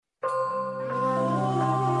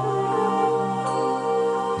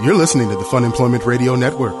You're listening to the Fun Employment Radio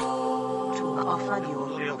Network. The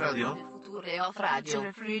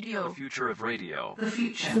future of radio. The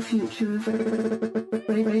future of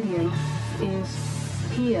radio is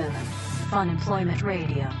here.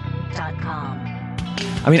 FunemploymentRadio.com.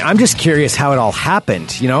 I mean, I'm just curious how it all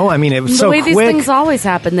happened, you know? I mean, it was so quick. The way these things always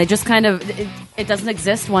happen, they just kind of, it doesn't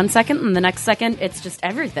exist one second, and the next second, it's just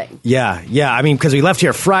everything. Yeah. I mean, because we left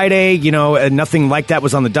here Friday, you know, and nothing like that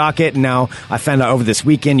was on the docket, and now I found out over this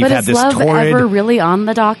weekend you've had this torrid... But is love ever really on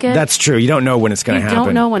the docket? That's true. You don't know when it's going to happen. You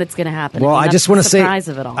don't know when it's going to happen. Well, I just want to say... surprise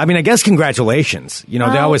of it all. I mean, I guess congratulations. You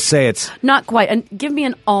know, they always say it's... Not quite. And give me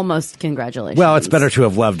an almost congratulations. Well, it's better to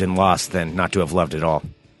have loved and lost than not to have loved at all.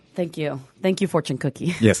 Thank you. Thank you, Fortune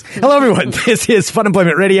Cookie. Yes. Hello, everyone. This is Fun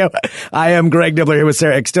Employment Radio. I am Greg Nibbler here with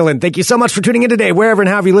Sarah X. Dillon. Thank you so much for tuning in today, wherever and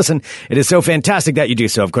however you listen. It is so fantastic that you do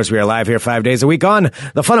so. Of course, we are live here 5 days a week on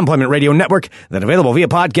the Fun Employment Radio Network, then available via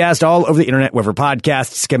podcast all over the internet, wherever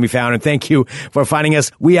podcasts can be found. And thank you for finding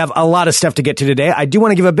us. We have a lot of stuff to get to today. I do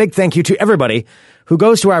want to give a big thank you to everybody who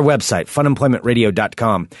goes to our website,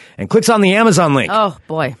 funemploymentradio.com, and clicks on the Amazon link. Oh,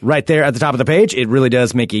 boy. Right there at the top of the page. It really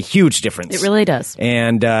does make a huge difference. It really does.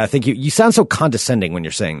 And thank you. You sound so condescending when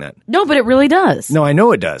you're saying that. No, but it really does. No, I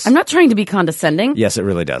know it does. I'm not trying to be condescending. Yes, it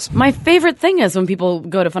really does. My favorite thing is when people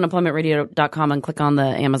go to funemploymentradio.com and click on the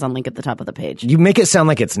Amazon link at the top of the page. You make it sound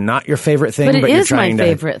like it's not your favorite thing, but it you're is trying my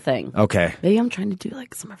favorite thing. Okay. Maybe I'm trying to do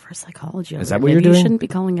like some reverse psychology. Is that what you're doing? You shouldn't be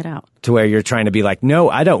calling it out. To where you're trying to be like, no,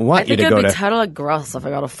 I don't want you to go to... I think it would be totally gross if I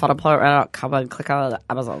go to funemploymentradio.com and click on the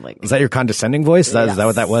Amazon link. Is that your condescending voice? Is that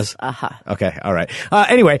what that was? Uh-huh. Okay, all right.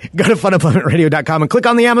 Anyway, go to funemploymentradio.com and click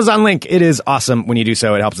on the Amazon link. It is awesome when you do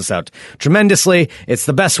so. It helps us out tremendously. It's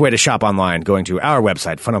the best way to shop online, going to our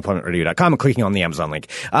website, funemploymentradio.com, and clicking on the Amazon link.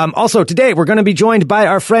 Also, today, we're going to be joined by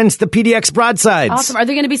our friends, the PDX Broadsides. Awesome. Are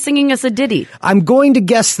they going to be singing us a ditty? I'm going to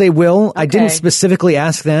guess they will. Okay. I didn't specifically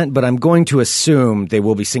ask that, but I'm going to assume they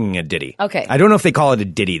will be singing a ditty. Okay. I don't know if they call it a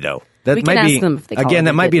ditty, though. That we might can be, ask them if they call again, it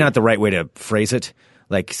that a might be ditty. not the right way to phrase it.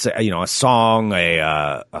 Like, you know, a song,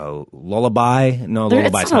 a lullaby. No,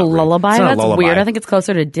 lullaby's it's not a really- lullaby. It's not a That's lullaby. weird. I think it's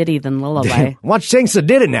closer to ditty than lullaby. Why don't you sing some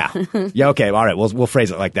ditty now? Yeah, okay, all right. We'll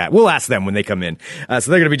phrase it like that. We'll ask them when they come in.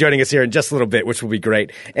 So they're going to be joining us here in just a little bit, which will be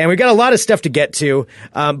great. And we've got a lot of stuff to get to.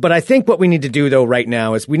 But I think what we need to do, though, right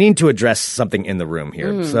now is we need to address something in the room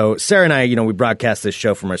here. Mm. So Sarah and I, you know, we broadcast this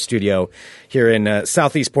show from our studio here in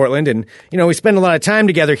Southeast Portland. And, you know, we spend a lot of time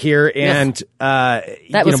together here. And, That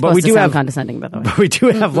you was know, supposed but we to do sound have condescending, by the way. But we do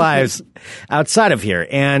have lives outside of here.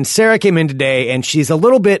 And Sarah came in today, and she's a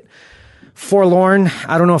little bit forlorn.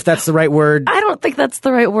 I don't know if that's the right word. I don't think that's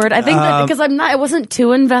the right word. I think that because I wasn't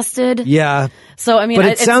too invested. Yeah. So, I mean, But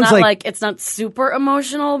it it's sounds not like- it's not super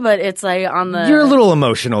emotional, but it's like on the... You're a little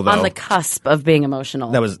emotional, though. on the cusp of being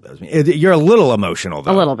emotional. That was me. You're a little emotional,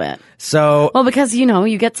 though. A little bit. So... Well, because, you know,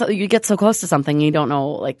 you get so close to something, you don't know,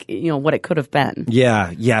 like, you know, what it could have been.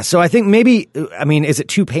 Yeah. So I think maybe, I mean, is it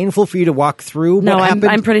too painful for you to walk through No, what happened?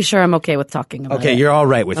 I'm pretty sure I'm okay with talking about it. Okay, you're all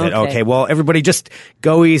right with it. Okay. Okay, well, everybody just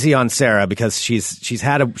go easy on Sarah because she's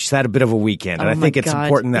had a bit of a weekend, and Oh I think my it's God,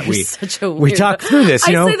 important that you're we such a we weirdo. talk through this.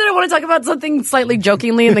 You know, I say that I want to talk about something slightly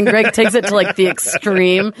jokingly, and then Greg takes it to like the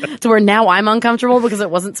extreme, to where now I'm uncomfortable because it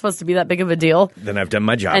wasn't supposed to be that big of a deal. then I've done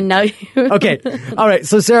my job. And now you... Okay, all right.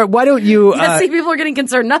 So Sarah, why don't you? Yeah, see, people are getting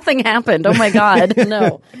concerned. Nothing happened. Oh my God,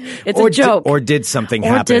 no, it's a joke. Or did something Or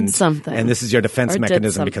happen? did something. And this is your defense Or did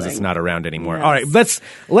mechanism because it's something. not around anymore. Yes. All right,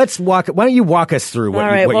 let's walk. Why don't you walk us through what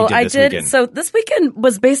All right. you Well, did I this did. weekend? So this weekend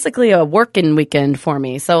was basically a working weekend for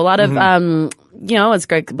me. So a lot of, you know, as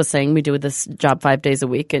Greg was saying, we do this job 5 days a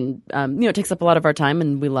week, and you know, it takes up a lot of our time,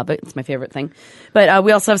 and we love it. It's my favorite thing. But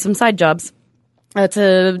we also have some side jobs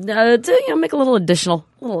to you know, make a little additional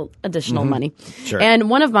money. Sure. And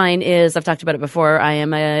one of mine is, I've talked about it before, I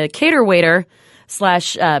am a cater waiter /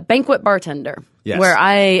 banquet bartender. Yes. Where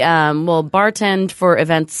I will bartend for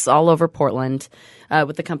events all over Portland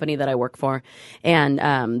with the company that I work for.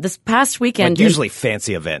 And this past weekend, Like usually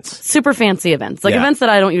fancy events. super fancy events, like Yeah. events that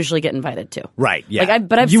I don't usually get invited to. Right. Yeah.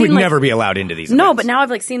 Like I've you seen, would like- never be allowed into these. No, events. but now I've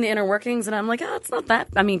like seen the inner workings, and I'm like, oh, it's not that.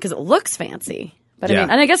 I mean, because it looks fancy. But Yeah. I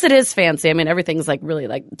mean, and I guess it is fancy. I mean, everything's like really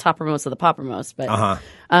like toppermost of the poppermost. But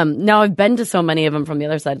now I've been to so many of them from the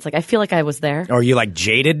other side. It's like I feel like I was there. Are you like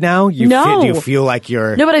jaded now? Do you feel like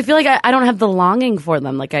you're? No, but I feel like I don't have the longing for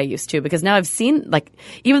them like I used to, because now I've seen, like,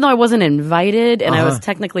 even though I wasn't invited and I was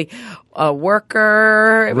technically a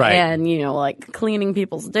worker Right. and, you know, like cleaning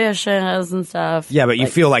people's dishes and stuff. Yeah, but you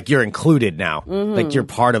feel like you're included now, like you're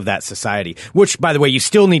part of that society. Which, by the way, you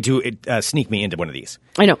still need to sneak me into one of these.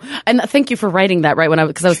 I know. And thank you for writing that, that right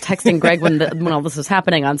because I was texting Greg when all this was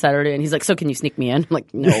happening on Saturday, and he's like, "So can you sneak me in?" I'm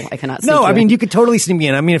like, "No, I cannot." Sneak No, I mean, in. you could totally sneak me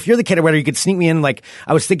in. I mean, if you're the caterer, you could sneak me in. Like,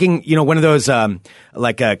 I was thinking, one of those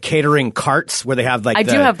catering carts where they have I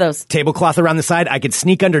do have those tablecloth around the side. I could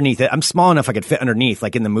sneak underneath it. I'm small enough I could fit underneath,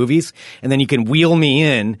 like in the movies, and then you can wheel me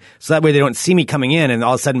in, so that way they don't see me coming in, and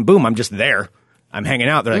all of a sudden, boom, I'm just there. I'm hanging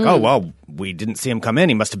out. They're like, oh, well, we didn't see him come in.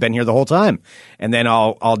 He must have been here the whole time. And then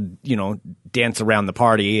I'll dance around the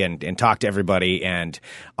party and talk to everybody. And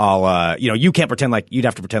I'll, you can't pretend like, you'd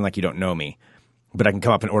have to pretend like you don't know me. But I can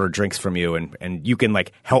come up and order drinks from you, and you can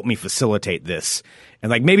like help me facilitate this. And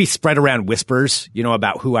like maybe spread around whispers,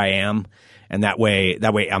 about who I am. And that way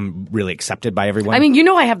I'm really accepted by everyone. I mean,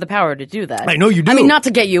 I have the power to do that. I know you do. I mean, not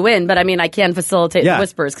to get you in, but I mean, I can facilitate the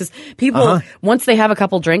whispers because people, once they have a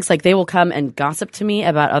couple drinks, like they will come and gossip to me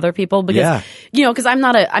about other people because, because I'm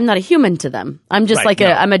not a human to them. I'm just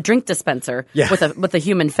I'm a drink dispenser with a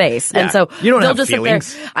human face. Yeah. And so you don't they'll have just feelings.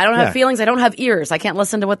 sit there. I don't have feelings. I don't have ears. I can't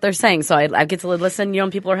listen to what they're saying. So I get to listen,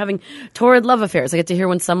 and people are having torrid love affairs. I get to hear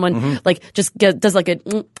when someone does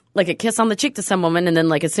like a kiss on the cheek to some woman, and then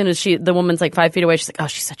like as soon as the woman's like 5 feet away, she's like, "Oh,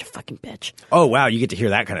 she's such a fucking bitch." Oh wow, you get to hear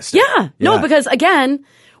that kind of stuff. Yeah. No, because again,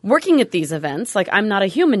 working at these events, like I'm not a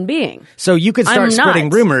human being. So you could start spreading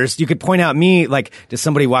not. rumors. You could point out me, like, if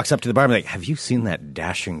somebody walks up to the bar and be like, "Have you seen that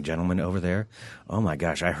dashing gentleman over there? Oh my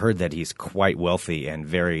gosh, I heard that he's quite wealthy and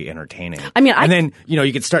very entertaining." I mean, and then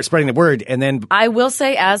you could start spreading the word, and then I will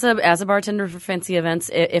say, as a bartender for fancy events,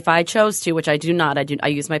 if I chose to, which I do not, I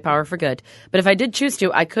use my power for good. But if I did choose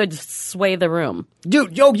to, I could sway the room.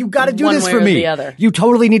 Dude, you got to do One this way for or me. the other. You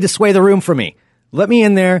totally need to sway the room for me. Let me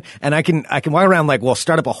in there, and I can walk around like, we'll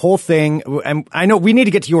start up a whole thing. And I know we need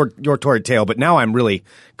to get to your torrid tale, but now I'm really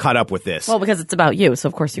caught up with this. Well, because it's about you, so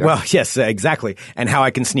of course you are. Well, yes, exactly. And how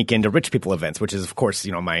I can sneak into rich people events, which is, of course,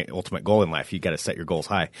 my ultimate goal in life. You got to set your goals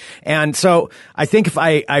high. And so I think if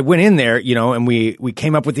I went in there, and we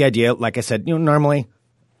came up with the idea, like I said, normally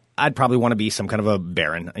I'd probably want to be some kind of a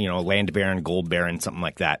baron, land baron, gold baron, something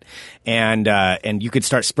like that. And you could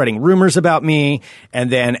start spreading rumors about me.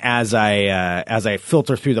 And then as I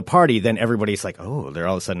filter through the party, then everybody's like, oh, they're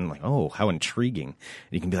all of a sudden like, oh, how intriguing. And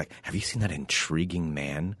you can be like, have you seen that intriguing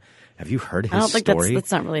man? Have you heard his story? I don't think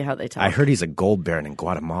that's not really how they talk. I heard he's a gold baron in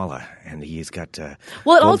Guatemala, and he's got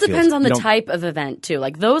well, it all gold depends fields. on the type of event too.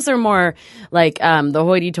 Like those are more like the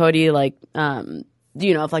hoity-toity, like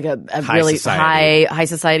if like a really high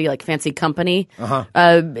society, like fancy company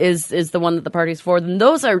is the one that the party's for, then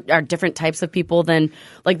those are different types of people than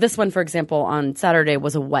like this one, for example, on Saturday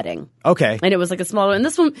was a wedding. Okay. And it was like a smaller, and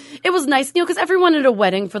this one, it was nice, because everyone at a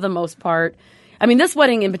wedding for the most part, I mean, this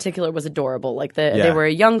wedding in particular was adorable. Like they were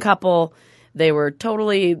a young couple. They were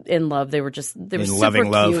totally in love. They were super cute.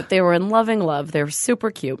 Love. They were in loving love. They were super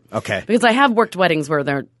cute. Okay. Because I have worked weddings where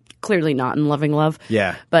they're clearly not in loving love.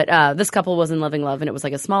 Yeah. But this couple was in loving love, and it was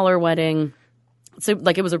like a smaller wedding. So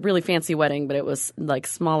like it was a really fancy wedding, but it was like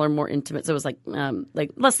smaller, more intimate. So it was like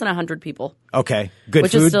less than 100 people. Okay. Good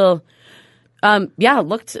which food? Is still it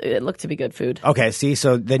looked to be good food. Okay, see,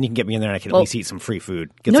 so then you can get me in there and I can at least eat some free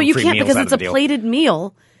food. Get no, some you free can't meals because out it's of a the deal. plated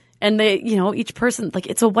meal. And they, each person, like,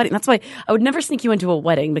 it's a wedding. That's why I would never sneak you into a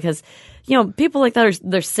wedding because, people like that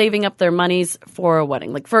they're saving up their monies for a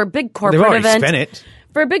wedding. Like, for a big corporate They've already event. spent it.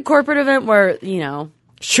 For a big corporate event where,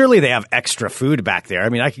 Surely they have extra food back there. I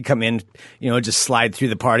mean, I could come in, just slide through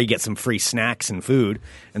the party, get some free snacks and food,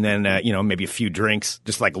 and then, maybe a few drinks,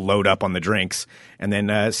 just like load up on the drinks, and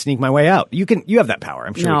then sneak my way out. You have that power.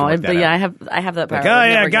 I'm sure. No, we can work that out. I have that power. Like, oh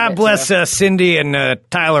yeah, God bless Cindy and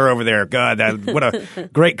Tyler over there. God, what a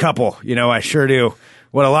great couple. I sure do.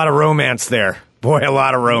 What a lot of romance there. Boy, a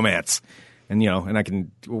lot of romance. And and I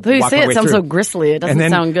can. Though you say it sounds so gristly. It doesn't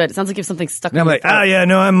sound good. It sounds like you have something stuck. And I'm like, oh yeah,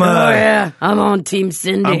 no, I'm. I'm on Team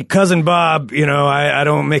Cindy. I'm cousin Bob. I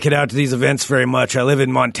don't make it out to these events very much. I live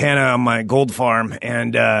in Montana on my gold farm,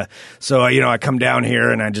 and so I come down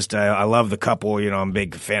here and I love the couple. I'm a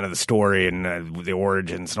big fan of the story and the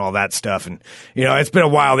origins and all that stuff. And it's been a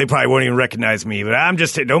while. They probably won't even recognize me, but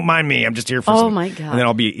don't mind me. I'm just here for. My God! And then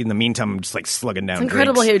I'll be in the meantime. I'm just like slugging down. It's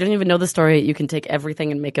incredible drinks. here. You don't even know the story. You can take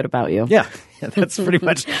everything and make it about you. Yeah, that's pretty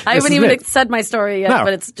much. I haven't even said my story yet, No.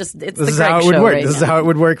 but it's This the is Greg how it would show work. right This is now. how it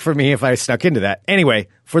would work for me if I stuck into that. Anyway,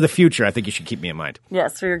 for the future, I think you should keep me in mind.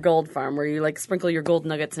 Yes, for your gold farm, where you like sprinkle your gold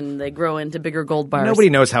nuggets and they grow into bigger gold bars. Nobody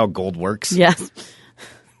knows how gold works. Yes.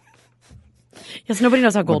 Yes, nobody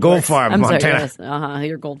knows how gold Gold works. farm, I'm Montana. Sorry, yes.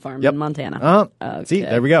 Your gold farm Yep. in Montana. Okay. See,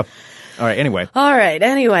 there we go. All right, anyway. All right.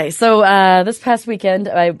 Anyway, so this past weekend,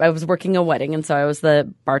 I was working a wedding, and so I was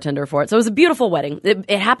the bartender for it. So it was a beautiful wedding.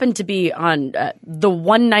 It happened to be on the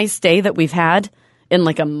one nice day that we've had in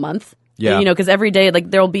like a month. Yeah. You know, because every day,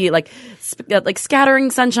 like, there'll be, like, like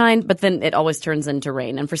scattering sunshine, but then it always turns into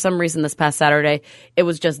rain. And for some reason this past Saturday, it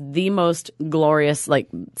was just the most glorious, like,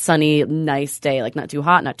 sunny, nice day. Like, not too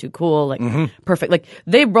hot, not too cool, like, perfect. Like,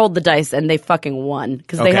 they rolled the dice and they fucking won.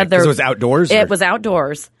 Because they had their... Because it was outdoors? It was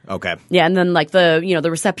outdoors. Okay. Yeah, and then, like, the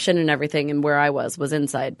reception and everything and where I was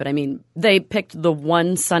inside. But, I mean, they picked the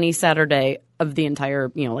one sunny Saturday of the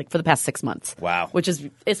entire, like, for the past 6 months. Wow. Which is,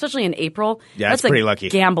 especially in April. Yeah, that's pretty a lucky.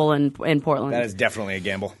 Gamble in Portland. That is definitely a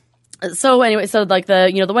gamble. So anyway, so like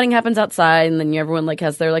the wedding happens outside, and then everyone like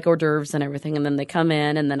has their like hors d'oeuvres and everything, and then they come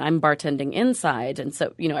in, and then I'm bartending inside, and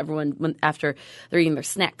so everyone after they're eating their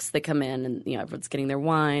snacks, they come in, and everyone's getting their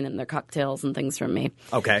wine and their cocktails and things from me.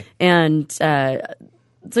 Okay. And so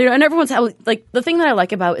and everyone's like the thing that I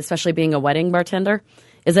like about especially being a wedding bartender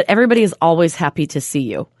is that everybody is always happy to see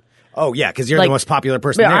you. Oh, yeah, because you're Like, the most popular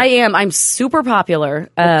person there. I am. I'm super popular.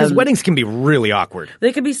 Because weddings can be really awkward.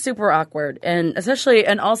 They could be super awkward, and especially,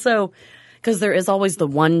 and also because there is always the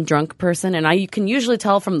one drunk person, and you can usually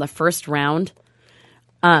tell from the first round.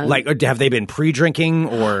 Like, have they been pre-drinking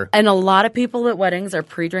or? And a lot of people at weddings are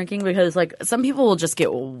pre-drinking because, like, some people will just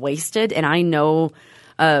get wasted, and I know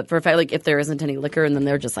for a fact, like, if there isn't any liquor, and then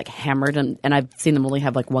they're just like hammered, and I've seen them only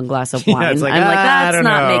have like one glass of wine. It's like, I'm like, I that's don't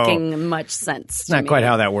not know. making much sense. Not quite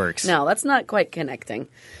how that works. No, that's not quite connecting.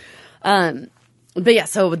 But yeah,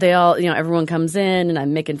 so they all, everyone comes in, and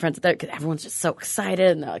I'm making friends with that because everyone's just so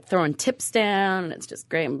excited, and they're like throwing tips down, and it's just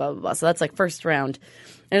great, and blah, blah, blah. So that's like first round.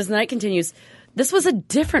 And as the night continues, this was a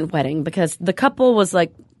different wedding because the couple was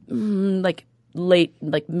like late,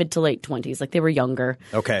 like mid to late 20s, like they were younger.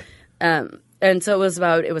 Okay. And so it was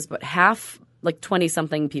about half like 20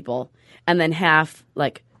 something people, and then half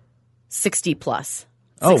like 60 plus.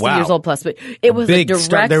 60 wow. years old plus, but it was Big a direct.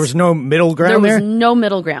 start. There was no middle ground there? There was no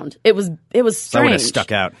middle ground. It was strange. I would have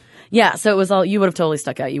stuck out. Yeah, so it was all. You would have totally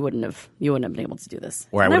stuck out. You wouldn't have been able to do this.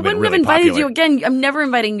 Or I And would have been wouldn't really have invited popular. you again. I'm never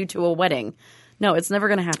inviting you to a wedding. No, it's never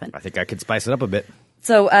going to happen. I think I could spice it up a bit.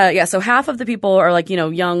 So so half of the people are like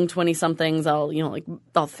young 20-somethings, all like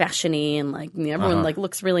all fashiony, and like everyone like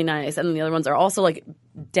looks really nice, and then the other ones are also like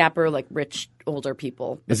dapper, like rich older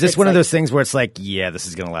people. Is this It's one of like- those things where it's like, yeah, this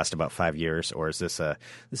is going to last about 5 years, or is this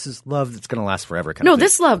love that's going to last forever? Kind No, of thing?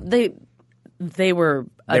 this love they were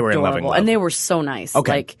They were in love adorable, and love. and they were so nice.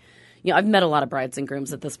 Okay. Like, I've met a lot of brides and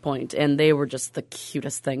grooms at this point, and they were just the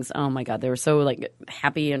cutest things. Oh my god, they were so like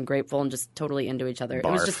happy and grateful and just totally into each other.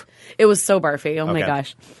 Barf. It was so barfy. Oh my Okay.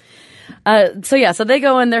 gosh. So they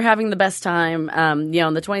go in, they're having the best time. In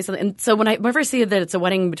the 20-something, and so whenever I see that it's a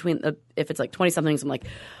wedding between if it's like 20-somethings, I'm like,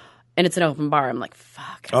 and it's an open bar, I'm like,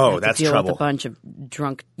 fuck. I Oh, have to that's deal trouble. with a bunch of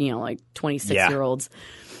drunk, like 26-year-olds.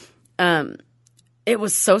 Yeah. It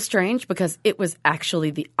was so strange because it was actually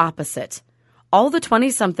the opposite. All the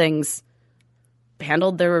 20-somethings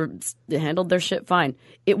handled their shit fine.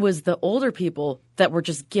 It was the older people that were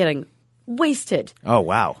just getting wasted. Oh,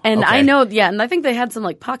 wow. And Okay. I know, and I think they had some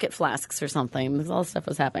like pocket flasks or something because all this stuff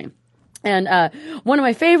was happening. And one of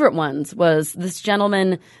my favorite ones was this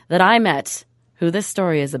gentleman that I met, who this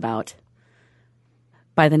story is about,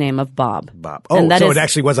 by the name of Bob. Bob. Oh, And that so is- it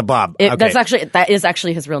actually was a Bob. Okay. That is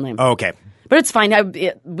actually his real name. Oh, okay. But it's fine.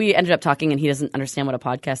 We ended up talking, and he doesn't understand what a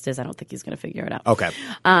podcast is. I don't think he's going to figure it out. Okay.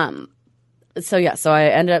 So I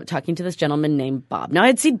ended up talking to this gentleman named Bob. Now I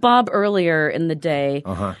had seen Bob earlier in the day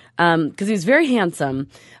because he was very handsome.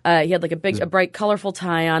 He had like a bright, colorful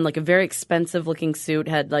tie on, like a very expensive looking suit.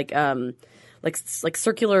 Had like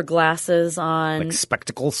circular glasses on, Like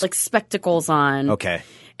spectacles? like spectacles on. Okay.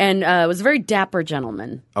 And was a very dapper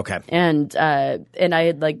gentleman. Okay. And I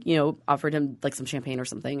had offered him like some champagne or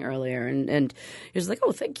something earlier, and he was like,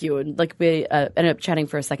 "Oh, thank you." And like we ended up chatting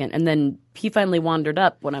for a second, and then he finally wandered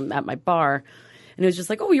up when I'm at my bar, and he was just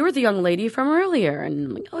like, "Oh, you were the young lady from earlier," and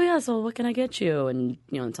I'm like, "Oh yeah, so what can I get you?" And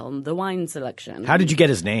tell him the wine selection. How did you get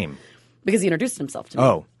his name? Because he introduced himself to me.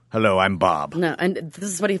 Oh, hello, I'm Bob. No, and this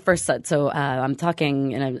is what he first said. So I'm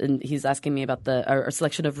talking, and he's asking me about our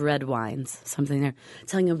selection of red wines. Something there,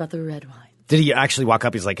 telling him about the red wine. Did he actually walk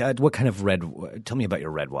up? He's like, what kind of tell me about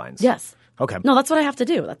your red wines. Yes. Okay. No, that's what I have to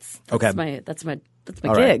do. That's Okay. That's my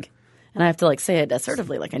All gig, right. and I have to like say it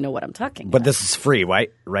assertively, like I know what I'm talking. But about. this is free,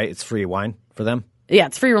 right? Right? It's free wine for them? Yeah,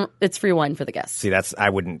 it's free. It's free wine for the guests. See, I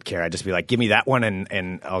wouldn't care. I'd just be like, give me that one and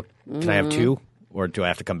can I have two? Or do I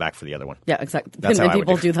have to come back for the other one? Yeah, exactly. That's and how I would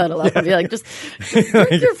people do do that a lot. They'll be like, just drink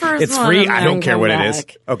your first It's one free. and I then don't care come what it is.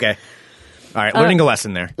 back. Okay. All right. Learning a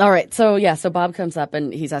lesson there. All right, so Bob comes up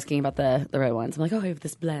and he's asking about the red wines. I'm like, oh, I have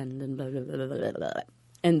this blend and blah blah blah blah blah. Blah.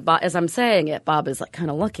 And as I'm saying it, Bob is like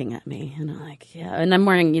kind of looking at me, and I'm like, yeah. And I'm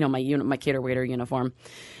wearing my cater waiter uniform,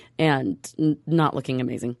 and not looking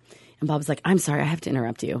amazing. And Bob's like, I'm sorry, I have to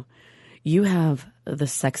interrupt you. you have the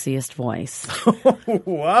sexiest voice.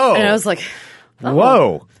 Whoa. And I was like,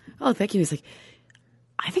 Whoa. Oh, thank you. He's like,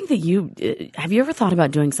 I think that have you ever thought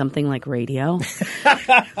about doing something like radio?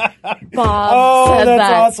 Bob said that's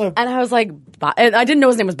that. awesome. And I was like, and I didn't know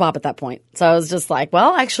his name was Bob at that point. So I was just like,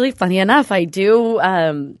 well, actually, funny enough, I do,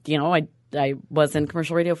 I was in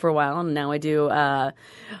commercial radio for a while, and now I do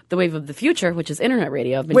The Wave of the Future, which is internet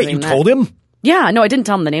radio. I've been Wait, doing you that. told him? Yeah, no, I didn't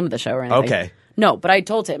tell him the name of the show or anything. Okay. No, but I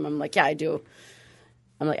told him. I'm like, yeah, I do.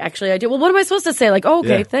 I'm like, actually, I do. Well, what am I supposed to say? Like, oh,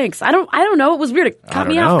 okay, Yeah. thanks. I don't know. It was weird. It caught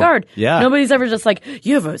me don't know. off guard. Yeah. Nobody's ever just like,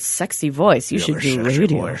 you have a sexy voice. You should have a do sexy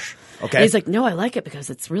radio. voice. Okay. And he's like, no, I like it because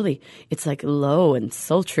it's like low and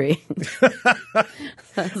sultry. I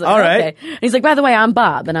was like, All right. Okay. And he's like, by the way, I'm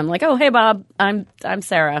Bob. And I'm like, oh, hey, Bob. I'm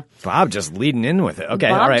Sarah. Bob just leading in with it. Okay,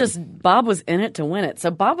 all right. Bob was in it to win it.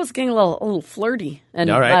 So Bob was getting a little flirty. And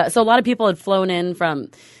All right. so a lot of people had flown in from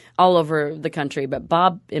all over the country, but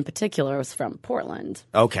Bob in particular was from Portland.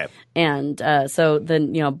 Okay. And so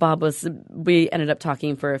then, we ended up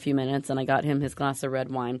talking for a few minutes, and I got him his glass of red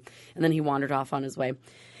wine, and then he wandered off on his way.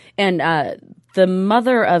 And the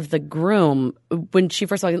mother of the groom, when she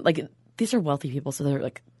first walked in, like, these are wealthy people, so they're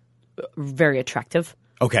like very attractive.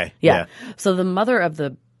 Okay. Yeah. So the mother of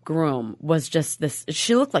the groom was just this.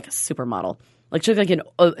 She looked like a supermodel. Like she looked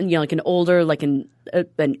like an older, like an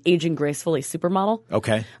aging gracefully supermodel.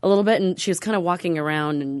 Okay. A little bit, and she was kind of walking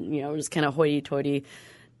around and just kind of hoity-toity,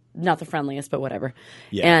 not the friendliest, but whatever.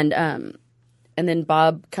 Yeah. And then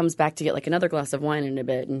Bob comes back to get like another glass of wine in a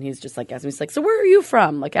bit, and he's just like asking me, he's like, "So where are you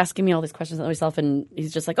from?" Like asking me all these questions about myself, and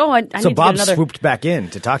he's just like, "Oh, I need So to Bob get another." swooped back in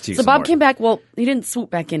to talk to you. So some Bob more. came back. Well, he didn't swoop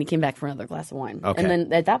back in. He came back for another glass of wine. Okay. And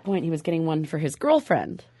then at that point, he was getting one for his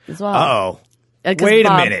girlfriend as well. Uh-oh. 'Cause Wait a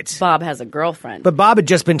Bob- minute. Bob has a girlfriend. But Bob had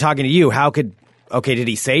just been talking to you. Okay, did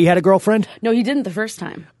he say he had a girlfriend? No, he didn't the first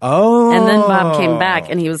time. Oh. And then Bob came back,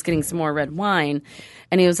 and he was getting some more red wine,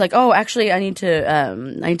 and he was like, "Oh, actually, I need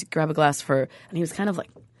to grab a glass for." And he was kind of like,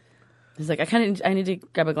 he's like, I need to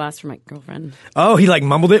grab a glass for my girlfriend." Oh, he like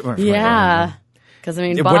mumbled it? Yeah, because I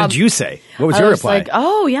mean, Bob, What did you say? What was I your was reply? like,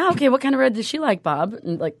 "Oh yeah, okay. What kind of red does she like, Bob?"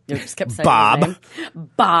 And like, just kept saying Bob. his name.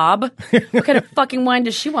 Bob. What kind of fucking wine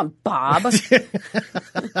does she want, Bob?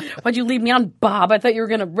 Why'd you leave me on, Bob? I thought you were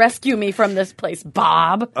gonna rescue me from this place,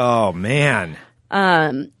 Bob. Oh, man.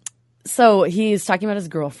 So he's talking about his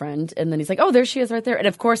girlfriend, and then he's like, "Oh, there she is right there." And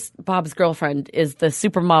of course, Bob's girlfriend is the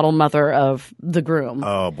supermodel mother of the groom.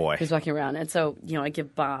 Oh, boy. Who's walking around. And so, I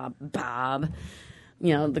give Bob,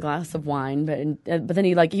 the glass of wine, but then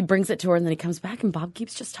he brings it to her, and then he comes back, and Bob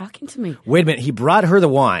keeps just talking to me. Wait a minute. He brought her the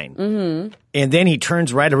wine, and then he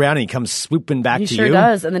turns right around and he comes swooping back He to sure you?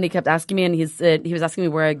 does. And then he kept asking me, and he was asking me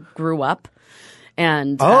where I grew up.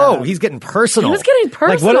 And He's getting personal. He was getting Like, what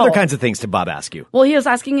personal. other kinds of things did Bob ask you? Well, he was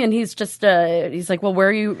asking, and he's just he's like, "Well, where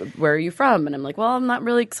are you from?" And I'm like, "Well, I'm not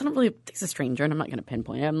really, because I don't really. He's a stranger, and I'm not going to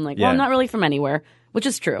pinpoint it." I'm like, "Well, Yeah. I'm not really from anywhere," which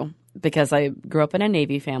is true because I grew up in a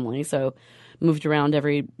Navy family, so moved around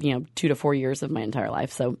every 2 to 4 years of my entire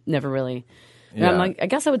life, so never really. And I'm Yeah. like, I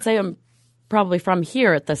guess I would say I'm probably from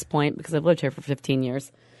here at this point because I've lived here for 15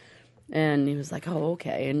 years. And he was like, "Oh,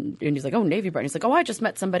 okay." And he's like, "Oh, Navy brat." And he's like, "Oh, I just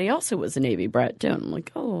met somebody else who was a Navy brat too." And I'm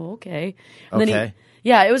like, "Oh, okay." And then Okay.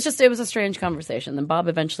 it was a strange conversation. Then Bob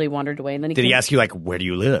eventually wandered away. And then Did he came- ask you, like, where do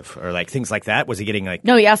you live? Or, like, things like that? Was he getting, like...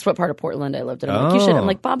 No, he asked what part of Portland I lived in. I'm like, "You should." I'm Oh.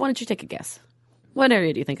 like, "Bob, why don't you take a guess? What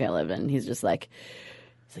area do you think I live in?" He's just like,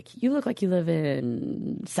 "You look like you live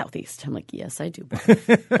in Southeast." I'm like, "Yes, I do, Bob."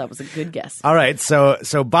 That was a good guess. All right, so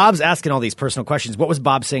Bob's asking all these personal questions. What was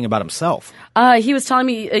Bob saying about himself? He was telling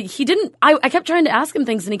me he didn't. I kept trying to ask him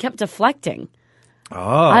things, and he kept deflecting. Oh.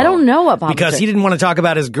 I don't know what Bob was Because he saying. didn't want to talk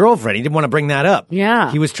about his girlfriend. He didn't want to bring that up. Yeah.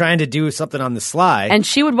 He was trying to do something on the sly. And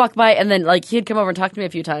she would walk by, and then he'd come over and talk to me a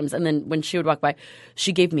few times, and then when she would walk by,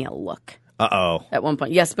 she gave me a look. Uh-oh. At one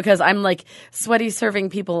point, yes, because I'm like sweaty serving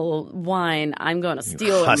people wine. I'm going to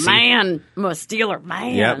steal a hussy. man. I'm a stealer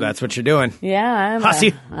man. Yep, that's what you're doing. yeah.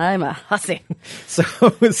 Hussy. I'm a hussy.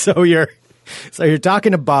 So you're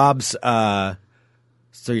talking to Bob's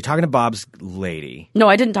lady. No,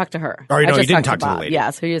 I didn't talk to her. Or, no, I just you didn't talked talk to the Bob. lady. Yeah,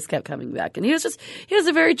 so he just kept coming back, and he was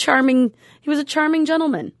a charming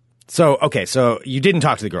gentleman. So you didn't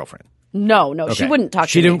talk to the girlfriend. No, she Okay. wouldn't talk.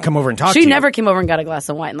 She to me. didn't come over and talk She to you. never came over and got a glass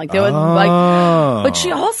of wine. Like they would but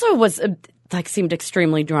she also was seemed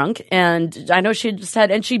extremely drunk, and I know she just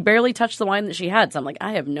had, and she barely touched the wine that she had. So I'm like,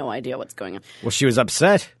 I have no idea what's going on. Well, she was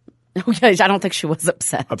upset. I don't think she was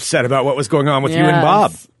upset. Upset about what was going on with you and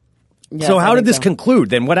Bob. Yes, so I how did think this so. conclude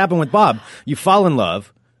then? What happened with Bob? You fall in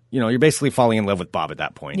love. you're basically falling in love with Bob at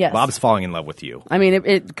that point. Yes. Bob's falling in love with you. I mean,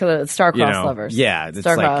 star-crossed lovers. Yeah. It's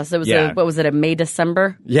Star-crossed. It was what was it, a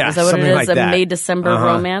May-December? Yeah, Is that what it something is? like A that. May-December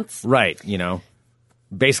romance? Right,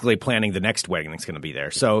 basically planning the next wedding that's going to be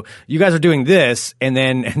there. So you guys are doing this, and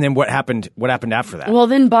then what happened? What happened after that? Well,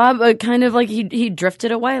 then Bob kind of like he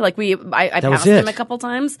drifted away. Like I passed him a couple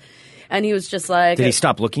times, and he was just like, did he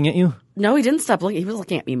stop looking at you? No, he didn't stop looking. He was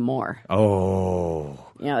looking at me more. Oh,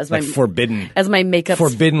 as like forbidden, as my makeup's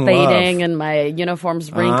forbidden fading love. and my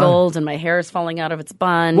uniform's wrinkled and my hair is falling out of its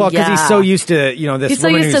bun. Well, because he's so used to this. He's so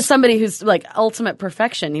used to somebody who's like ultimate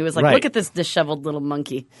perfection. He was like, Right. look at this disheveled little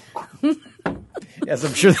monkey. Yes,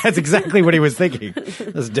 I'm sure that's exactly what he was thinking.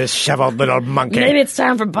 This disheveled little monkey. Maybe it's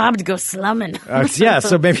time for Bob to go slumming. Yeah,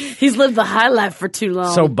 so maybe He's lived the high life for too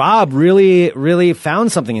long. So Bob really, really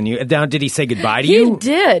found something in you. Now, did he say goodbye to you? He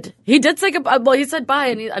did. He did say goodbye. Well, he said bye,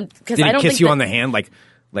 and because Did I he don't kiss think you that- on the hand,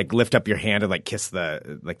 like lift up your hand and like kiss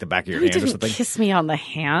the back of your He hand or didn't something? kiss me on the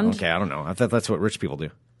hand. Okay, I don't know. I thought that's what rich people do.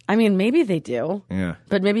 I mean, maybe they do. Yeah.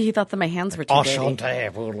 But maybe he thought that my hands were too dirty. Something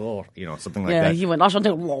like Yeah, that. he went,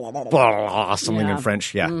 enchanté. Something in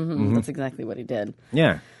French. Yeah. That's exactly what he did.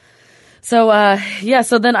 Yeah. So,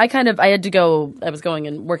 so then I had to go, I was going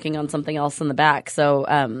and working on something else in the back. So,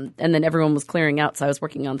 and then everyone was clearing out. So I was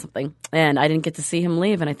working on something and I didn't get to see him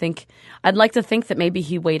leave. And I'd like to think that maybe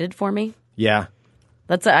he waited for me. Yeah.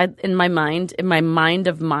 That's in my mind, in my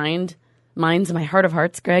minds, in my heart of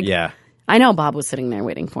hearts, Greg. Yeah. I know Bob was sitting there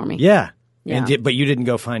waiting for me. Yeah. Yeah. But you didn't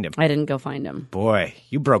go find him. I didn't go find him. Boy,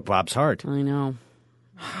 you broke Bob's heart. I know.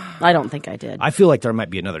 I don't think I did. I feel like there might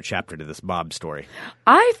be another chapter to this Bob story.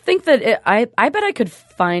 I think that I bet I could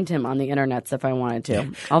find him on the internets if I wanted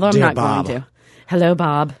to. Although I'm Dear not Bob. going to. Hello,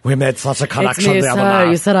 Bob. We made such a It's connection me, the other sir.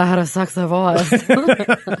 night. You said I had a sexy voice.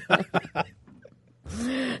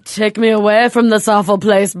 Take me away from this awful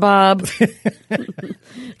place, Bob.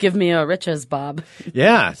 Give me your riches, Bob.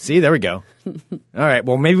 Yeah. See, there we go. All right.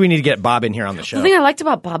 Well, maybe we need to get Bob in here on the show. The thing I liked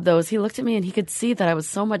about Bob, though, is he looked at me and he could see that I was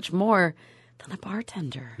so much more than a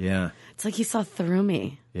bartender. Yeah. It's like he saw through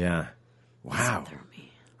me. Yeah. Wow. Through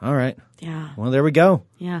me. All right. Yeah. Well, there we go.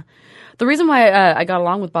 Yeah. The reason why I got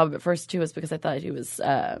along with Bob at first, too, is because I thought he was,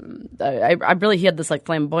 he had this like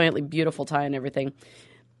flamboyantly beautiful tie and everything.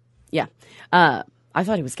 Yeah. I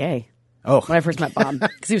thought he was gay. Oh. When I first met Bob.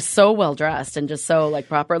 Because he was so well dressed and just so like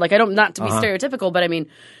proper. Like not to be stereotypical, but I mean,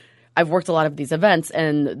 I've worked a lot of these events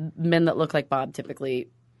and men that look like Bob typically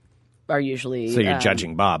are usually. So you're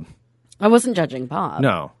judging Bob. I wasn't judging Bob.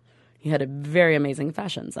 No. He had a very amazing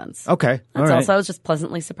fashion sense. Okay. That's all all. right. So I was just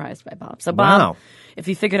pleasantly surprised by Bob. So Bob, Wow. if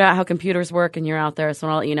you figured out how computers work and you're out there, so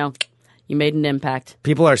I'll let you know, you made an impact.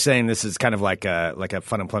 People are saying this is kind of like a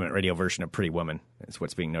Fun Employment Radio version of Pretty Woman. It's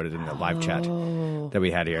what's being noted in the live chat that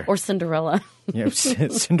we had here. Or Cinderella. Yeah,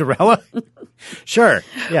 Cinderella? Sure.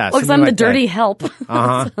 Yeah. Well, because something I'm the like that. dirty help.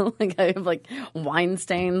 So, like I have like wine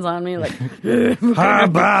stains on me. Like, Hi,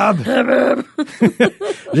 Bob. Do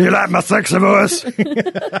you like my sexy voice?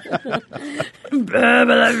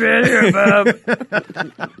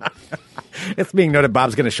 It's being noted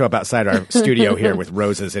Bob's going to show up outside our studio here with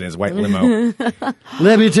roses in his white limo.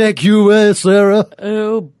 Let me take you away, Sarah.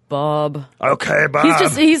 oh, Bob. Okay, Bob.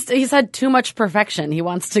 He's had too much perfection. He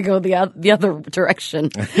wants to go the other direction.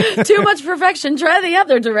 Too much perfection. Try the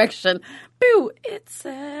other direction. Boo! It's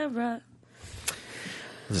Sarah.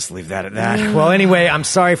 Just leave that at that. Well, anyway, I'm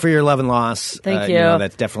sorry for your love and loss. Thank you.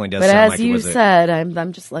 That definitely does But sound as like it you was said,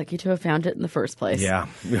 I'm just lucky to have found it in the first place. Yeah.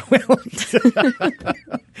 Well,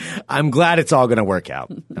 I'm glad it's all going to work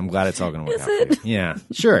out. I'm glad it's all going to work out. it? For you. Yeah.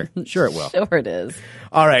 Sure it will. Sure it is.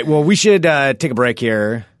 All right. Well, we should take a break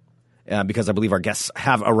here. Because I believe our guests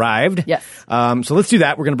have arrived. Yes. So let's do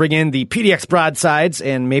that. We're going to bring in the PDX Broadsides,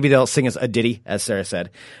 and maybe they'll sing us a ditty, as Sarah said,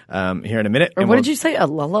 here in a minute. Or what did you say? A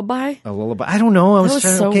lullaby? A lullaby? I don't know. I was was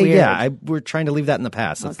trying, so okay, weird. yeah. We're trying to leave that in the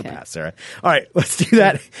past. That's Okay. the past, Sarah. All right. Let's do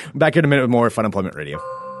that. Back in a minute with more Fun Employment Radio.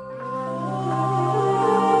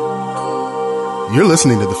 You're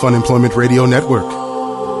listening to the Fun Employment Radio Network.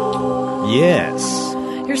 Yes.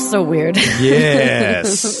 You're so weird.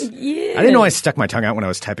 Yes. Yeah. I didn't know I stuck my tongue out when I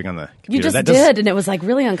was typing on the computer. You just That did, and it was like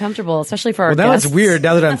really uncomfortable, especially for our Well, now guests. it's weird.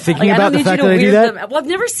 Now that I'm thinking Like, I about don't the need fact you that to I do weird that. them. Well, I've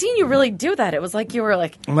never seen you really do that. It was like you were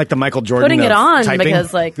like I'm like the Michael Jordan putting it of on typing.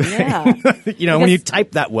 because, like, yeah. When you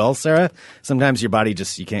type that well, Sarah, sometimes your body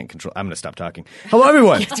you can't control. I'm going to stop talking. Hello,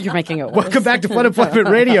 everyone. You're making it worse. Welcome back to Fun Employment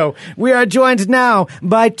Radio. We are joined now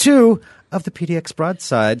by two of the PDX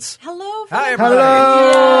Broadsides. Hello.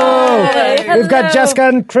 Hello. Yay. We've got Hello. Jessica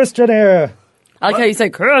and Christian here. I like how you say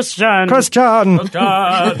Christian. Christian. Welcome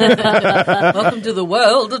to the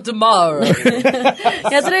world of tomorrow.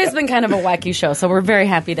 Yeah, today's been kind of a wacky show, so we're very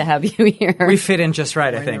happy to have you here. We fit in just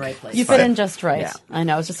right, I think. You fit in just right. Yeah. I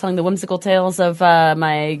know. I was just telling the whimsical tales of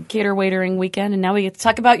my cater waitering weekend, and now we get to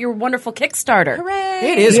talk about your wonderful Kickstarter. Hooray!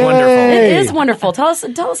 It is Yay. wonderful. It is wonderful. Tell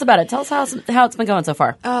us about it. Tell us how it's been going so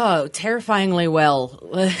far. Oh, terrifyingly well.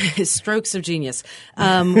 Strokes of genius.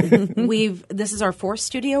 This is our fourth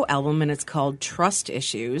studio album, and it's called Trust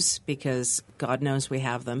Issues because God knows we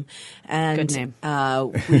have them. And Good name.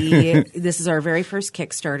 This is our very first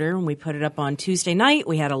Kickstarter, and we put it up on Tuesday night.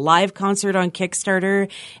 We had a live concert on Kickstarter,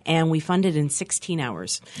 and we funded in 16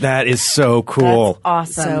 hours. That is so cool. That's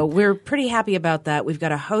awesome. So we're pretty happy about that. We've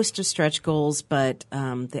got a host of stretch goals, but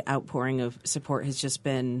the outpouring of support has just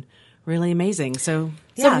been really amazing. So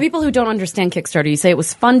for people who don't understand Kickstarter, you say it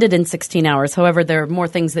was funded in 16 hours. However, there are more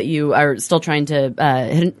things that you are still trying to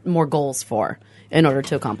hit more goals for in order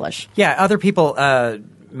to accomplish. Yeah, other people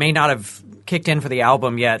may not have kicked in for the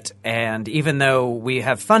album yet, and even though we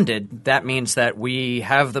have funded, that means that we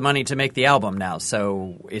have the money to make the album now.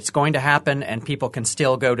 So it's going to happen, and people can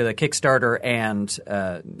still go to the Kickstarter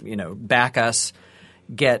and back us,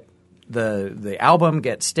 get the album,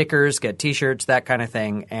 get stickers, get T-shirts, that kind of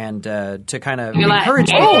thing, and to kind of encourage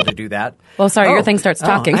people to do that. Well, sorry, your thing starts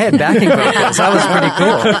talking. I had backing vocals. That was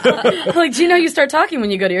pretty cool. Like, do you know you start talking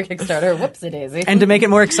when you go to your Kickstarter? Whoopsie daisy. And to make it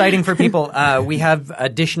more exciting for people, we have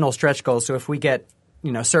additional stretch goals. So if we get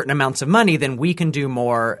certain amounts of money, then we can do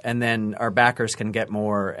more, and then our backers can get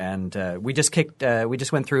more. And we just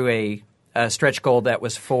went through a stretch goal that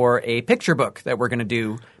was for a picture book that we're going to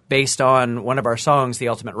do based on one of our songs, The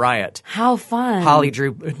Ultimate Riot. How fun. Holly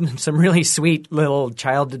drew some really sweet little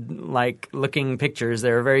childlike looking pictures.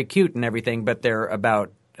 They're very cute and everything, but they're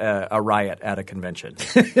about a riot at a convention.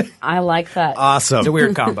 I like that. Awesome. It's a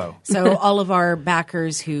weird combo. So all of our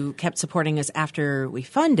backers who kept supporting us after we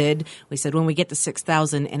funded, we said when we get to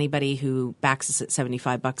 6,000, anybody who backs us at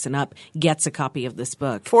 $75 and up gets a copy of this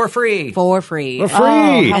book. For free. For free. For free.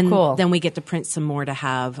 Oh, how And cool. then we get to print some more to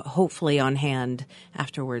have hopefully on hand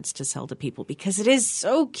afterwards to sell to people because it is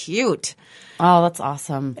so cute. Oh, that's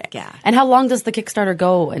awesome. Yeah. And how long does the Kickstarter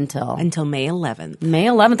go until? Until May 11th. May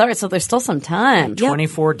 11th. All right, so there's still some time.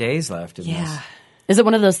 24 days left in this. Yeah. Is it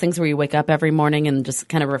one of those things where you wake up every morning and just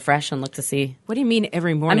kind of refresh and look to see? What do you mean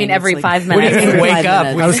every I morning? mean, It's every like- 5 What do you minutes. mean Every wake 5 up?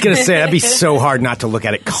 minutes. I was going to say, that'd be so hard not to look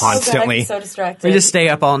at it constantly. So distracted. We just stay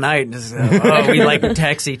up all night and just, we like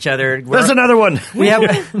text each other. There's another one. We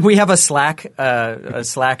have a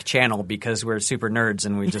Slack channel because we're super nerds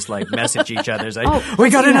and we just like message each other. It's like, we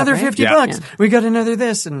got another right? $50. Yeah. We got another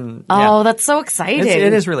this, and Oh, that's so exciting.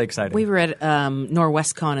 it is really exciting. We were at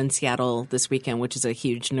NorwestCon in Seattle this weekend, which is a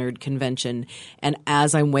huge nerd convention. And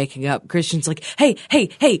as I'm waking up, Christian's like, hey,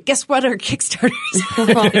 guess what our Kickstarter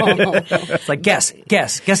is? It's like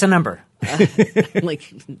guess a number.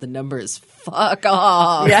 Like, the number is fuck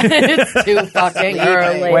off. Yeah, it's too fucking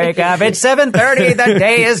early. Wake up! It's 7:30. The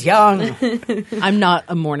day is young. I'm not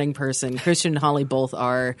a morning person. Christian and Holly both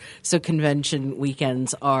are. So convention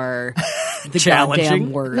weekends are the Challenging.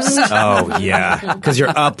 goddamn worst. Oh, yeah. Because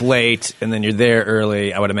you're up late and then you're there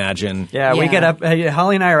early, I would imagine. Yeah, we Yeah. get up.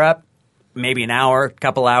 Holly and I are up maybe an hour,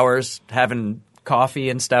 couple hours, having coffee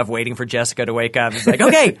and stuff, waiting for Jessica to wake up. It's like,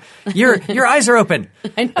 okay, your eyes are open.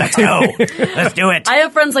 Let's go. Let's do it. I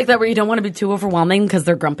have friends like that where you don't want to be too overwhelming because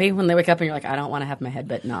they're grumpy when they wake up and you're like, I don't want to have my head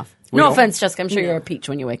bitten off. No don't- offense, Jessica. I'm sure you're a peach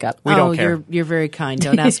when you wake up. We don't care. You're very kind.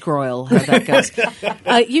 Don't ask Royal how that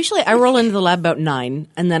goes. Usually I roll into the lab about 9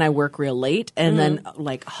 and then I work real late. And then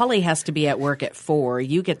like Holly has to be at work at 4.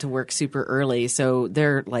 You get to work super early. So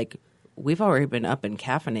they're like, we've already been up and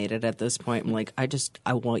caffeinated at this point. I'm like,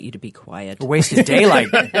 I want you to be quiet. We're wasting daylight.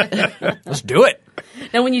 Let's do it.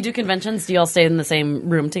 Now, when you do conventions, do you all stay in the same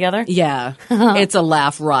room together? Yeah, it's a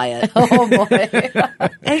laugh riot. Oh,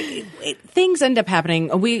 boy. Things end up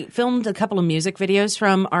happening. We filmed a couple of music videos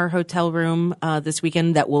from our hotel room this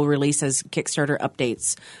weekend that we'll release as Kickstarter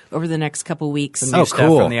updates over the next couple weeks. New Oh, stuff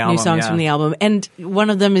cool. from the album, New songs yeah. from the album. And one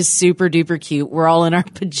of them is super duper cute. We're all in our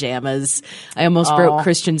pajamas. I almost broke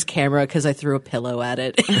Christian's camera because I threw a pillow at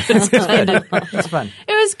it. It's fun.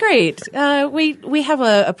 It was great. We have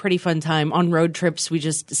a pretty fun time. On road trips, we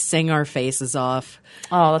just sing our faces off.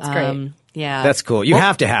 Oh, that's great. Yeah. That's cool. You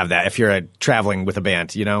have to have that if you're traveling with a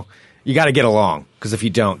band, you know? You got to get along, because if you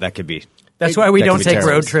don't, that could be... That's why we That could don't be take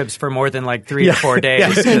terrible. road trips for more than like 3 to 4 days. Yeah,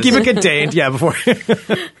 'cause- keep it contained, before...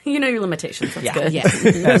 You know your limitations. That's Yeah. good. Yeah.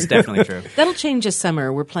 That's definitely true. That'll change this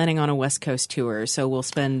summer. We're planning on a West Coast tour, so we'll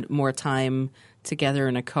spend more time together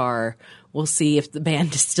in a car we'll see if the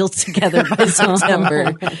band is still together by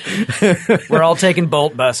September. We're all taking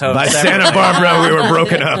Bolt bus home. By Santa Barbara, we were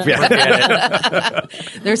broken up. Yeah.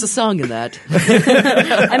 There's a song in that.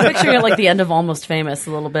 I'm picturing it like the end of Almost Famous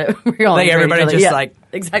a little bit. We're all Like everybody just like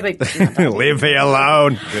exactly. Leave me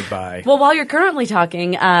alone. Goodbye. Well, while you're currently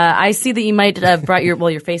talking, I see that you might have brought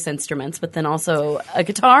your face instruments, but then also a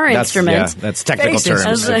guitar instrument. That's technical Face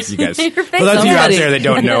terms. instrument. You guys, Your face for those of you out somebody. there that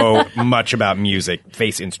don't know much about music,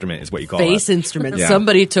 face instrument is what you call Bass it. instrument. Yeah.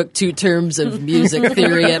 Somebody took 2 terms of music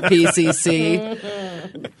theory at PCC.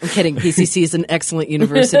 I'm kidding. PCC is an excellent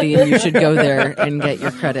university, and you should go there and get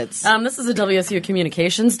your credits. This is a WSU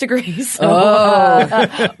communications degree, so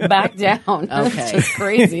back down. Okay. It's just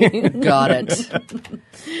crazy. Got it.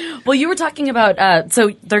 Well, you were talking about so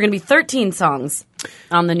there are going to be 13 songs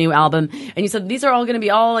on the new album, and you said these are all going to be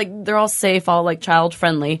they're all safe, all like child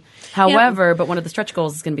friendly. However, but one of the stretch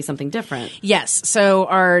goals is going to be something different. Yes. So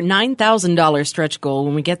our $9,000 stretch goal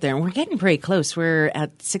when we get there, and we're getting pretty close. We're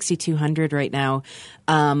at 6,200 right now.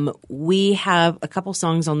 We have a couple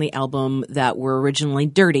songs on the album that were originally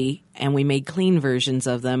dirty, and we made clean versions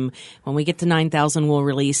of them. When we get to 9,000, we'll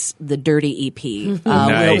release the dirty EP.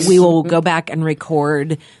 Nice. We will go back and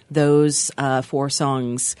record those 4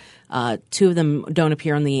 songs. 2 of them don't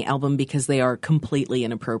appear on the album because they are completely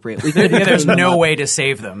inappropriate. We couldn't there's clean them no up. way to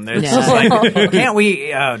save them. There's Yeah. just like, can't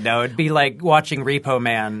we? Oh no, it'd be like watching Repo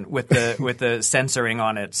Man with the censoring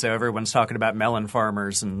on it, so everyone's talking about melon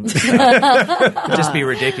farmers, and it'd just be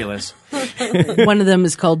ridiculous. One of them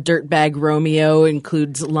is called Dirtbag Romeo,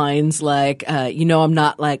 includes lines like, I'm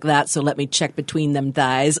not like that, so let me check between them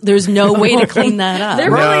thighs. There's no way to clean that up. There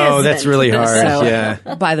really No, isn't. that's really hard. So,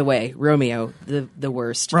 Yeah. by the way, Romeo, the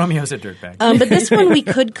worst. Romeo's a dirtbag. But this one we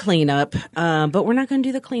could clean up, but we're not going to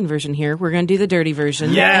do the clean version here. We're going to do the dirty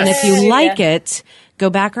version. Yes! And if you like it, go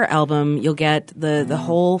back our album. You'll get the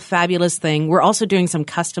whole fabulous thing. We're also doing some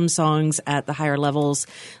custom songs at the higher levels,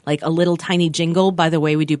 like a little tiny jingle. By the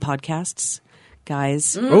way, we do podcasts,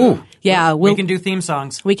 guys. Ooh. Yeah, we can do theme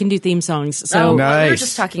songs. we can do theme songs. So We were Nice.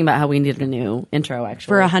 just talking about how we needed a new intro,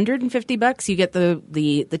 actually. for $150, you get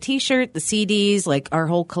the T-shirt, the CDs, like our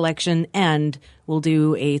whole collection, and we'll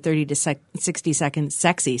do a 30 to 60 second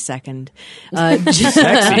sexy second Sexy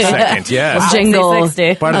second, yes. jingle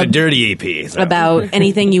 60. Part of the dirty EP. So. about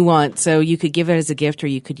anything you want. So you could give it as a gift, or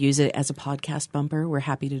you could use it as a podcast bumper. We're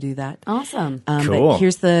happy to do that. Awesome. Cool. But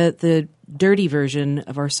here's the dirty version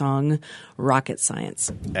of our song, Rocket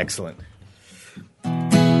Science. Excellent.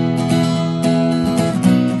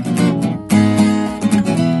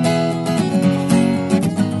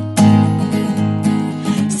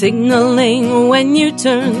 Signaling when you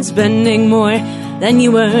turn, spending more than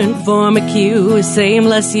you earn. Form a cue, same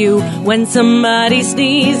less you. When somebody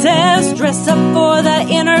sneezes, dress up for the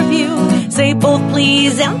interview. Say both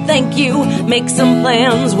please and thank you. Make some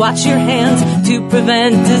plans, wash your hands to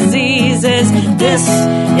prevent diseases. This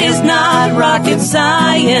is not rocket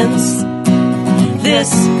science. This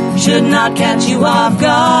should not catch you off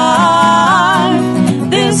guard.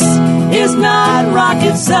 This is not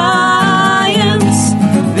rocket science.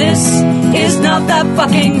 This is not that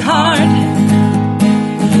fucking hard.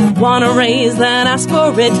 Wanna raise, then ask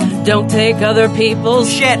for it. Don't take other people's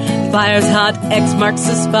Shit. Fire's hot, X marks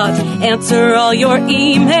the spot. Answer all your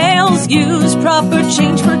emails. Use proper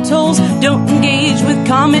change for tolls. Don't engage with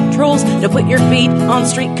comment trolls. Don't put your feet on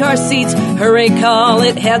streetcar seats. Hurry, call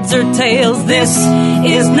it heads or tails. This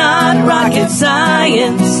is not rocket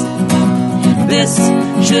science. This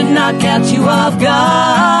should not catch you off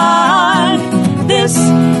guard. This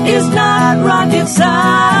is not rocket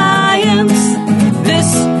science. This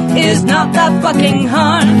is not that fucking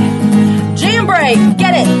hard. Jam break,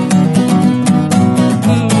 get it.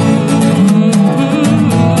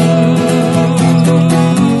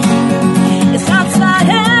 It's not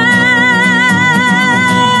science.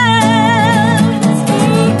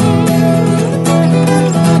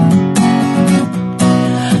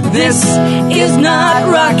 This is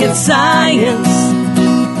not rocket science.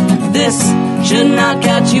 This should not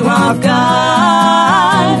catch you off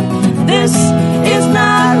guard. This is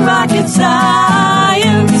not rocket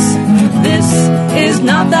science. This is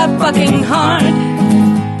not that fucking hard.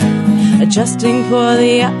 Adjusting for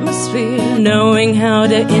the atmosphere, knowing how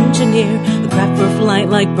to engineer the craft for flight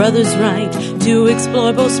like Brothers Wright, to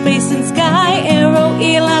explore both space and sky, aero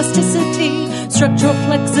elasticity, structural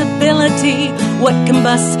flexibility, what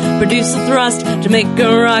combusts, produce a thrust to make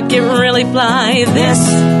a rocket really fly. This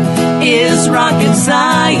is rocket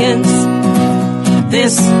science.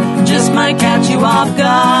 This just might catch you off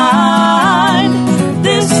guard.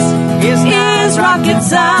 This is rocket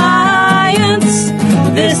science.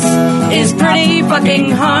 This is pretty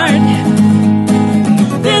fucking hard.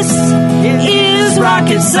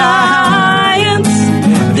 rocket science.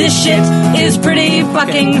 This shit is pretty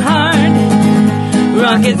fucking hard.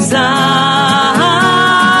 Rocket science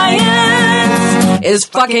is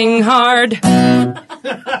fucking hard.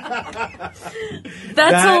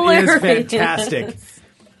 That's hilarious. That is fantastic.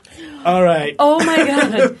 All right. Oh my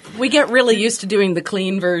God. We get really used to doing the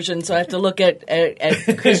clean version, so I have to look at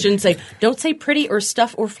Christian and say, don't say pretty or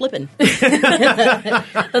stuff or flippin'.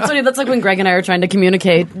 That's like when Greg and I are trying to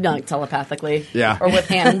communicate telepathically. Yeah. Or with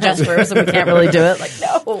hand gestures and we can't really do it. Like,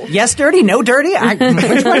 no. Yes, dirty, no dirty.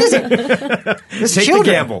 Which one is it? Take the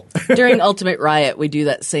gamble. During Ultimate Riot, we do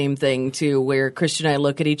that same thing, too, where Christian and I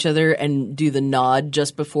look at each other and do the nod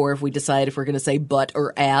just before if we decide if we're going to say butt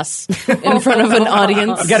or ass in front of an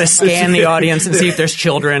audience. I've got to scan the audience and see if there's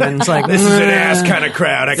children, and it's like, This is an ass kind of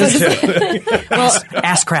crowd. I can tell.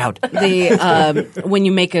 ass crowd. When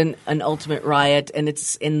you make an Ultimate Riot, and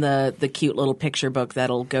it's in the cute little picture book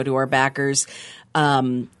that'll go to our backers,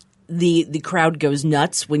 the crowd goes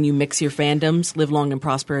nuts when you mix your fandoms. Live long and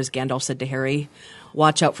prosper, as Gandalf said to Harry.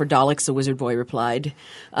 Watch out for Daleks, the wizard boy replied.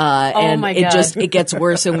 And my God. it gets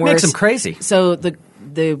worse and worse. Makes them crazy. So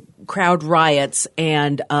the crowd riots,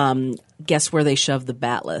 and guess where they shove the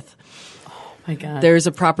batleth? My God. There's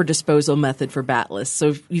a proper disposal method for batleths. So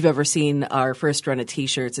if you've ever seen our first run of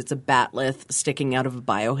T-shirts, it's a batleth sticking out of a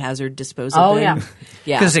biohazard disposal bin. Yeah.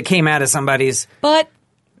 Yeah. Because it came out of somebody's But,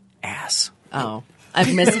 ass. I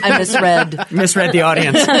misread. Misread the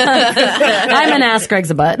audience. I'm an ass, Greg's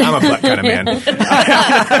a butt. I'm a butt kind of man.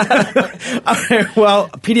 Okay, well,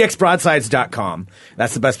 pdxbroadsides.com.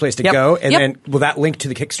 That's the best place to Yep. go. And Yep. then will that link to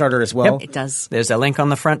the Kickstarter as well? It does. There's a link on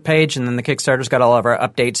the front page, and then the Kickstarter's got all of our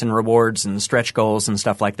updates and rewards and stretch goals and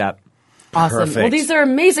stuff like that. Awesome. Perfect. Well, these are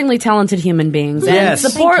amazingly talented human beings. Yes.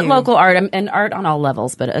 And support Thank you. local art and art on all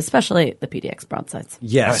levels, but especially the PDX broadsides.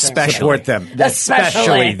 Yes, Especially. support them.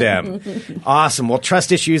 Especially them. Awesome. Well,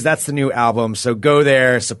 Trust Issues, that's the new album. So go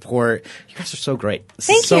there, support. You guys are so great. This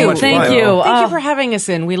is Thank so you. much Thank fun. you. Thank you for having us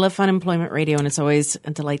in. We love Fun Employment Radio, and it's always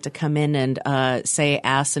a delight to come in and say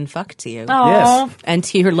ass and fuck to you. Aw. Yes. And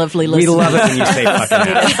to your lovely We listeners. love it when you say fucking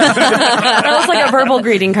ass. That was like a verbal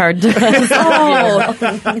greeting card. Oh,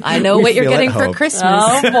 I know what you're feel at getting for home. Christmas.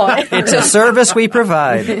 Oh, boy. It's a service we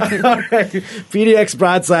provide.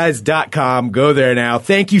 pdxbroadsides.com. Go there now.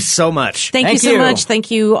 Thank you so much. Thank you Thank so you. much.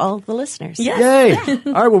 Thank you, all the listeners. Yes. Yay.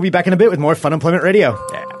 All right, we'll be back in a bit with more Fun Employment Radio.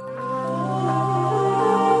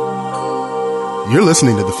 You're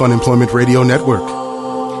listening to the Fun Employment Radio Network.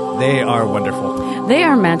 They are wonderful. They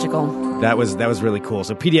are magical. That was really cool.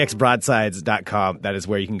 So pdxbroadsides.com, that is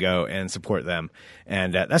where you can go and support them.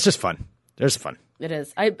 And that's just fun. There's fun. It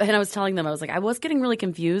is. I was telling them, I was like, I was getting really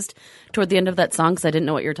confused toward the end of that song because I didn't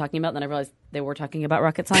know what you were talking about. Then I realized they were talking about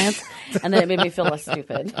rocket science. And then it made me feel less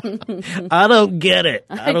stupid. I don't get it.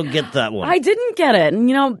 I don't get that one. I didn't get it.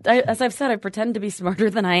 And, as I've said, I pretend to be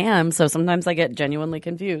smarter than I am. So sometimes I get genuinely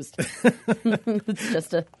confused. It's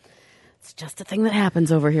just a thing that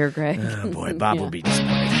happens over here, Greg. Oh boy, Bob will be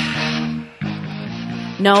disappointed.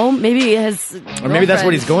 No, maybe his Or maybe that's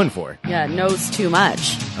what he's girlfriend, going for. Yeah, knows too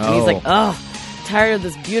much. And he's like, oh, tired of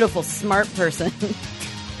this beautiful, smart person.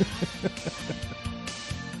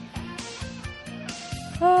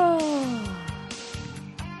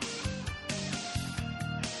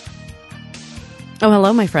 Oh,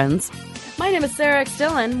 hello, my friends. My name is Sarah X.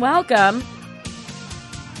 Dillon. Welcome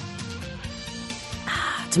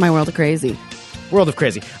to my world of crazy. World of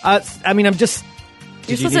Crazy. I'm just...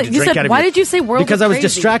 You need said, to drink out of why your- did you say world Because of I was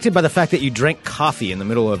crazy? distracted by the fact that you drank coffee in the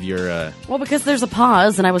middle of your... Well, because there's a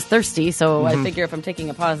pause and I was thirsty, so I figure if I'm taking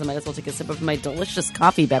a pause, I might as well take a sip of my delicious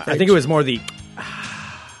coffee beverage. I think it was more the...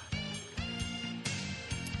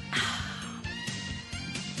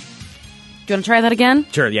 Do you want to try that again?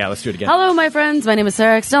 Sure, yeah, let's do it again. Hello, my friends. My name is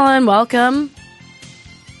Sarah X. Dillon. Welcome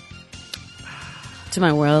to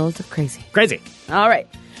my world of crazy. Crazy. All right.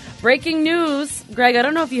 Breaking news. Greg, I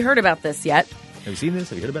don't know if you heard about this yet. Have you seen this?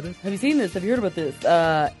 Have you heard about this? Have you seen this? Have you heard about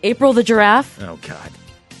this? April the giraffe Oh, God.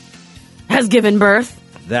 has given birth.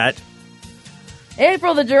 That...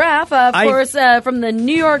 April the giraffe, of course, from the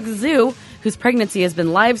New York Zoo, whose pregnancy has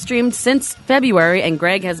been live streamed since February, and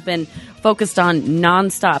Greg has been focused on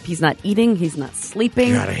nonstop. He's not eating. He's not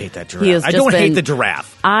sleeping. God, I hate that giraffe. He has I just don't hate been the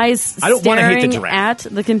giraffe. Eyes I don't wanna hate the staring giraffe.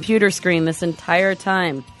 at the computer screen this entire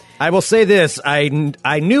time. I will say this. I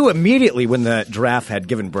knew immediately when the giraffe had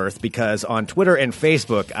given birth because on Twitter and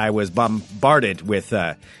Facebook I was bombarded with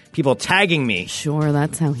people tagging me Sure,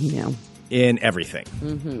 that's how he knew. in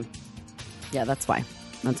everything. Yeah, that's why.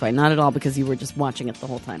 That's why. Not at all because you were just watching it the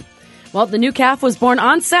whole time. Well, the new calf was born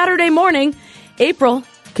on Saturday morning. April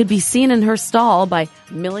could be seen in her stall by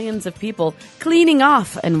millions of people cleaning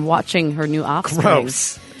off and watching her new offspring.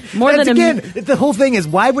 Gross. More That's than again, the whole thing is,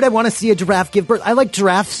 why would I want to see a giraffe give birth? I like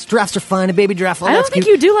giraffes. Giraffes are fun. A baby giraffe. Oh, I don't that's think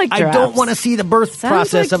cute. you do like giraffes. I don't want to see the birth Sounds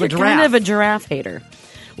process like of a you're giraffe. kind of a giraffe hater.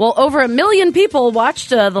 Well, over 1 million people watched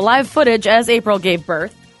the live footage as April gave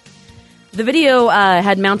birth. The video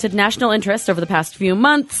had mounted national interest over the past few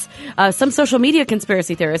months. Some social media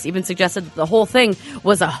conspiracy theorists even suggested that the whole thing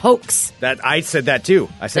was a hoax. That I said that too.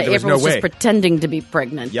 I said That there was April no was way. just pretending to be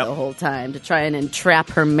pregnant Yep. the whole time to try and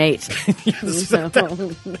entrap her mate. So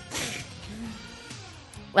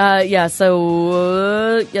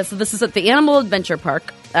this is at the Animal Adventure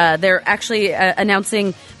Park. They're actually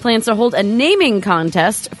announcing plans to hold a naming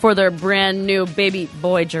contest for their brand new baby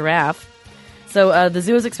boy giraffe. So the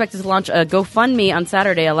zoo is expected to launch a GoFundMe on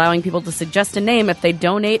Saturday, allowing people to suggest a name if they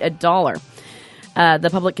donate $1. The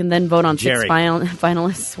public can then vote on Jerry. 6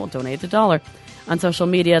 finalists. Will donate $1. On social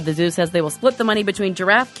media, the zoo says they will split the money between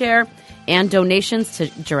giraffe care and donations to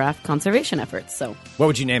giraffe conservation efforts. So, What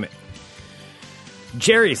would you name it?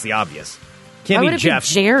 Jerry's the obvious. Can't Why be would it be Jeff.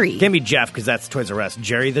 Jerry? Can't be Jeff because that's Toys R Us.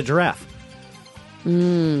 Jerry the giraffe.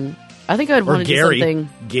 I think I'd Or want to do Gary. something.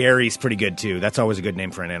 Gary's pretty good too. That's always a good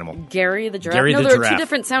name for an animal. Gary the giraffe. Gary no, the there are giraffe. two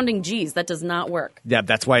different sounding G's. That does not work. Yeah,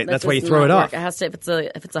 that's why. That That's why you does throw not it work. off. It has to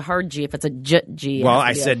if it's a hard G. If it's a G. it Well, has to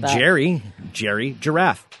I be said like that. Jerry,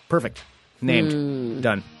 giraffe. Perfect. Named.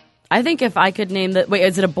 Done. I think if I could name the wait,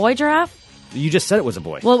 is it a boy giraffe? You just said it was a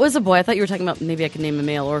boy. Well, it was a boy. I thought you were talking about maybe I could name a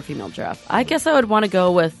male or a female giraffe. I guess I would want to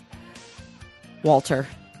go with Walter.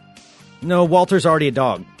 No, Walter's already a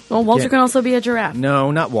dog. Well, Walter Yeah. can also be a giraffe.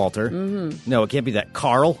 No, not Walter. Mm-hmm. No, it can't be that.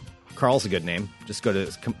 Carl. Carl's a good name. Just go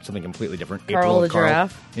to something completely different. Carl April the and Carl.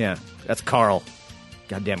 giraffe? Yeah, that's Carl.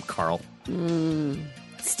 Goddamn Carl.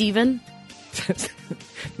 Steven?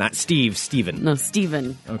 Not Steve. Steven. No,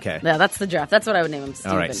 Steven. Okay. Yeah, that's the giraffe. That's what I would name him.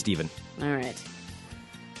 Steven. All right, Steven. All right.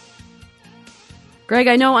 Greg,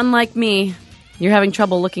 I know unlike me, you're having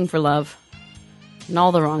trouble looking for love in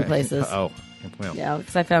all the wrong places. Oh, well, Yeah,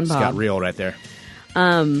 because I found it's Bob. got real right there.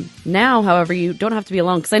 Now, however, you don't have to be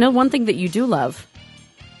alone because I know one thing that you do love,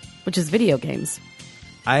 which is video games.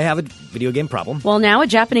 I have a video game problem. Well, now a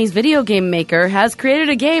Japanese video game maker has created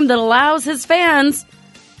a game that allows his fans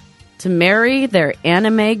to marry their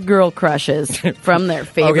anime girl crushes from their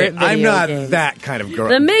favorite video I'm not games. that kind of girl.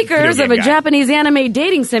 The makers video of a game guy. Japanese anime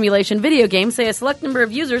dating simulation video game say a select number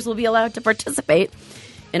of users will be allowed to participate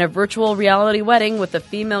in a virtual reality wedding with a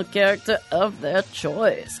female character of their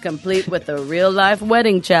choice, complete with a real-life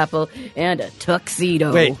wedding chapel and a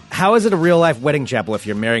tuxedo. Wait, how is it a real life wedding chapel if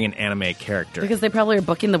you're marrying an anime character? Because they probably are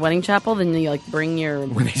booking the wedding chapel, then you like bring your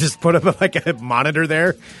When they just put up like a monitor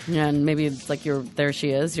there, and maybe it's like there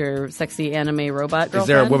she is, your sexy anime robot girlfriend. is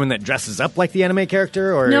there a woman that dresses up like the anime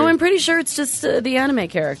character? Or No, I'm pretty sure it's just the anime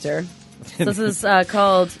character. This is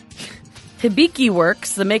called Hibiki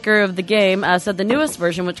Works, the maker of the game, said the newest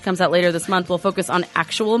version, which comes out later this month, will focus on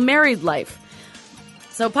actual married life.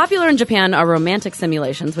 So popular in Japan are romantic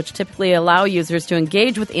simulations, which typically allow users to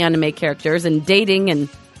engage with anime characters in dating and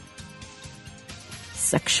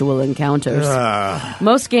sexual encounters.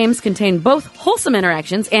 Most games contain both wholesome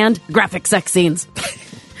interactions and graphic sex scenes.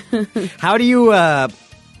 How do you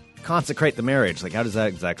consecrate the marriage? Like, how does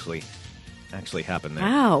that actually happen there?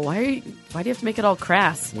 Wow, why do you have to make it all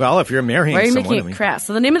crass? Well, if you're marrying Why are you someone, making it crass?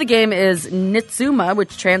 So the name of the game is Nitsuma,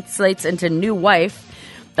 which translates into new wife.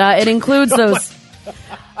 It includes those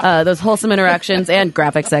wholesome interactions and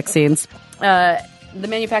graphic sex scenes. The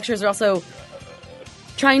manufacturers are also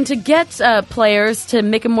trying to get players to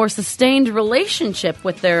make a more sustained relationship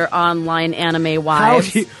with their online anime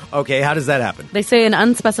wives. how does that happen? They say an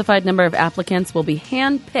unspecified number of applicants will be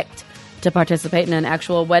handpicked to participate in an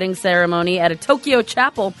actual wedding ceremony at a Tokyo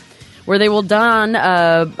chapel where they will don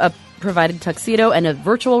a provided tuxedo and a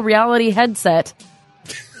virtual reality headset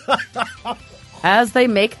as they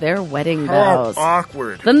make their wedding vows.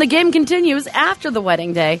 Awkward. Then the game continues after the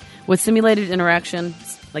wedding day with simulated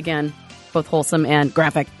interactions, again, both wholesome and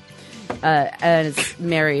graphic, as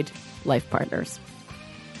married life partners.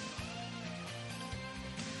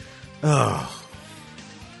 Oh.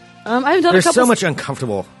 I've done There's a couple. so much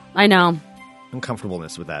uncomfortableness I know.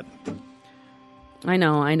 with that. I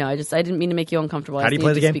know. I didn't mean to make you uncomfortable. How I do you just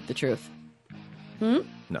play need the to game? Speak the truth.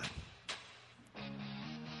 No.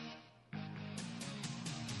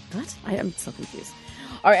 What? I'm so confused.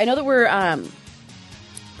 All right, I know that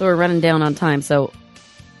we're running down on time, so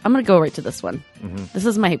I'm going to go right to this one. Mm-hmm. This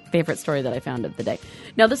is my favorite story that I found of the day.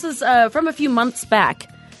 Now, this is from a few months back.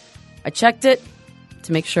 I checked it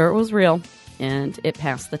to make sure it was real, and it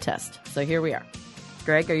passed the test. So here we are.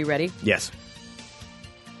 Greg, are you ready? Yes.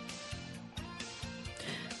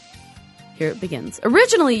 Here it begins.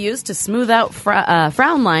 Originally used to smooth out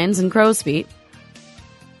frown lines and crow's feet,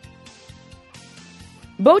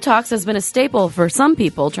 Botox has been a staple for some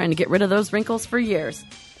people trying to get rid of those wrinkles for years.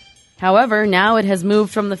 However, now it has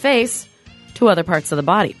moved from the face to other parts of the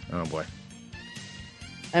body. Oh, boy.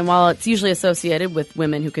 And while it's usually associated with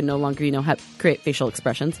women who can no longer, create facial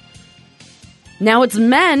expressions, now it's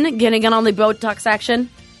men getting in on the Botox action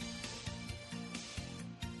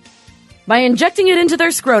by injecting it into their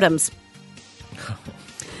scrotums.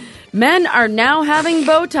 Men are now having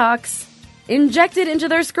Botox injected into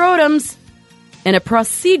their scrotums in a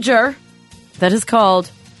procedure that is called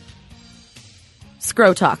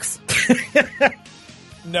Scrotox.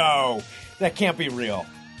 No, that can't be real.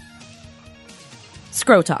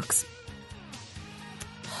 Scrotox.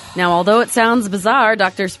 Now, although it sounds bizarre,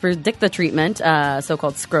 doctors predict the treatment,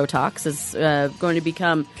 so-called Scrotox, is going to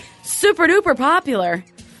become super-duper popular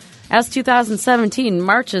as 2017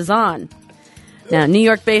 marches on. Now, New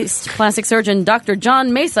York-based plastic surgeon Dr.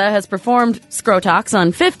 John Mesa has performed Scrotox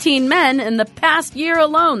on 15 men in the past year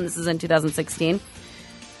alone. This is in 2016.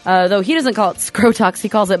 Though he doesn't call it Scrotox, he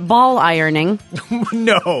calls it ball ironing.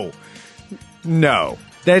 No,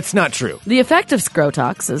 that's not true. The effect of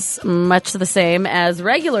Scrotox is much the same as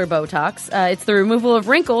regular Botox. It's the removal of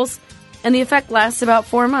wrinkles, and the effect lasts about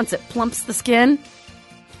 4 months. It plumps the skin,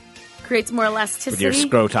 creates more elasticity. With your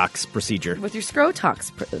Scrotox procedure. With your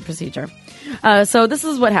Scrotox procedure. So this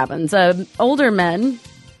is what happens. Older men,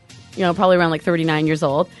 probably around like 39 years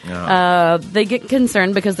old, they get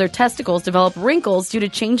concerned because their testicles develop wrinkles due to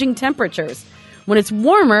changing temperatures. When it's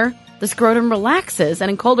warmer, the scrotum relaxes, and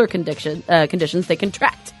in colder conditions, they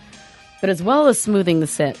contract. But as well as smoothing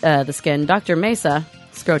the skin, Dr. Mesa,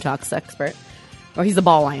 Scrotox expert, or he's a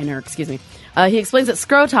ball ironer, excuse me, he explains that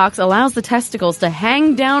Scrotox allows the testicles to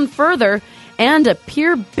hang down further and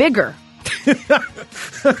appear bigger.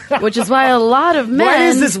 Which is why a lot of men... Why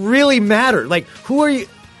does this really matter? Like, who are you...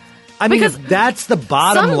 I mean, because if that's the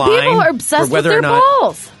bottom line... Some people are obsessed with their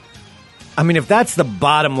balls. I mean, if that's the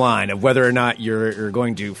bottom line of whether or not you're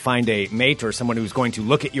going to find a mate or someone who's going to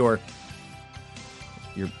look at your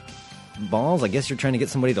balls, I guess you're trying to get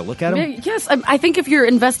somebody to look at them? Yes, I think if you're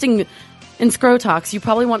investing in Scrotox, you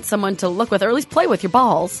probably want someone to look with, or at least play with your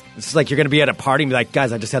balls. It's like you're going to be at a party and be like,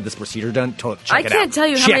 guys, I just had this procedure done. Check it out. I can't tell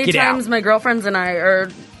you how many times my girlfriends and I, or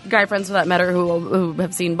guy friends for that matter, who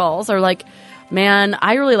have seen balls, are like, man,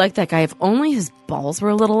 I really like that guy. If only his balls were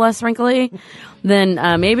a little less wrinkly, then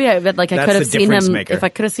maybe I could have seen him maker. if I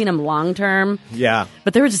could have seen him long term. Yeah,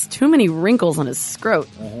 but there were just too many wrinkles on his scrot.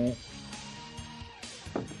 Mm-hmm.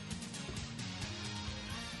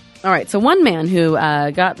 All right, so one man who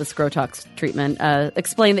got the Scrotox treatment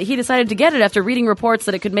explained that he decided to get it after reading reports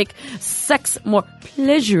that it could make sex more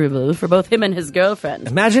pleasurable for both him and his girlfriend.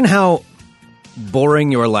 Imagine how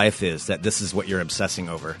boring your life is that this is what you're obsessing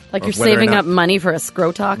over. Like you're saving up money for a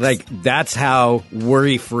Scrotox? Like, that's how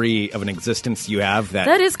worry-free of an existence you have.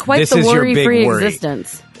 That is quite the worry-free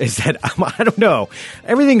existence. Is that, I don't know,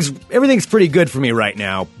 everything's pretty good for me right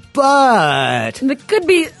now, but... It could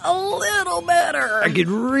be a little better. I could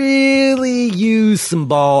really use some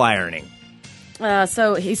ball ironing.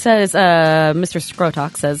 So he says, Mr.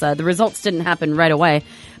 Scrotox says, the results didn't happen right away,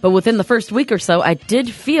 but within the first week or so, I did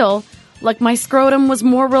feel like my scrotum was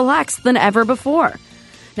more relaxed than ever before.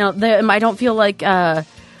 Now, I don't feel like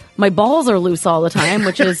my balls are loose all the time,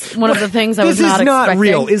 which is one of the things I was not expecting. This is not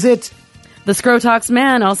real, is it? The Scrotox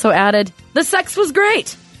man also added, the sex was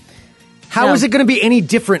great. How is it going to be any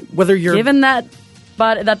different whether you're... Given that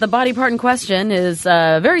the body part in question is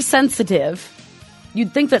very sensitive,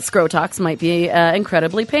 you'd think that Scrotox might be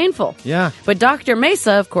incredibly painful. Yeah. But Dr.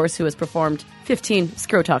 Mesa, of course, who has performed 15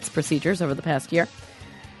 Scrotox procedures over the past year,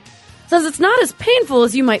 says it's not as painful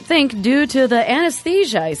as you might think due to the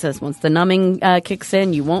anesthesia. He says once the numbing kicks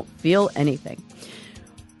in, you won't feel anything.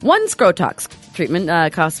 One Scrotox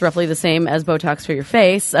treatment costs roughly the same as Botox for your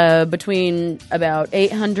face, between about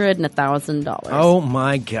 $800 and $1,000. Oh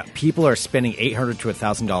my God. People are spending $800 to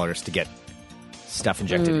 $1,000 to get stuff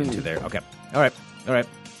injected into there. Okay. All right.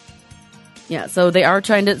 Yeah, so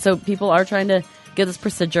people are trying to get this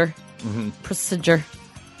procedure. Mm-hmm. Procedure.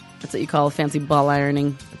 That's what you call fancy ball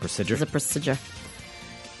ironing. A procedure? It's a procedure.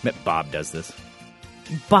 I bet Bob does this.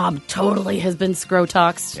 Bob totally has been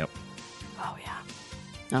Scrotoxed. Yep. Oh,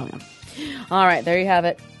 yeah. All right, there you have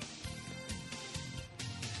it.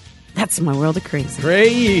 That's my world of crazy.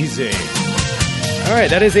 Crazy. All right,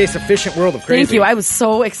 that is a sufficient world of crazy. Thank you. I was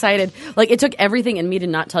so excited. Like, it took everything in me to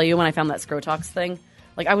not tell you when I found that Scrotox thing.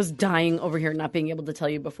 Like, I was dying over here not being able to tell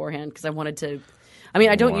you beforehand because I wanted to... I mean,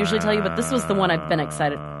 I don't usually tell you, but this was the one I've been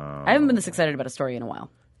excited... I haven't been this excited about a story in a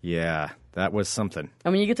while. Yeah, that was something.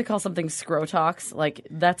 And when you get to call something Scrotox, like,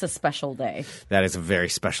 that's a special day. That is a very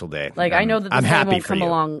special day. Like, I know that I'm this day happy won't for come you.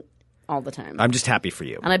 along all the time. I'm just happy for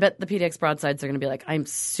you. And I bet the PDX broadsides are going to be like, I'm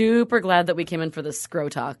super glad that we came in for the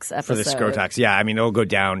Scrotox episode. For the Scrotox, yeah. I mean, it'll go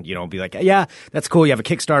down, be like, yeah, that's cool. You have a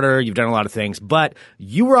Kickstarter. You've done a lot of things. But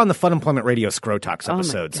you were on the Fun Employment Radio Scrotox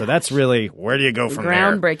episode. So that's really, where do you go from there?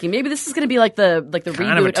 Groundbreaking. Maybe this is going to be like the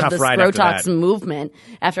Kind of a reboot tough of the ride after Scrotox that. movement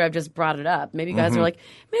after I've just brought it up. Maybe guys are like,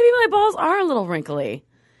 maybe my balls are a little wrinkly.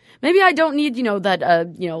 Maybe I don't need,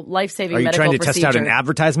 that, life-saving Are you medical trying to procedure. test out an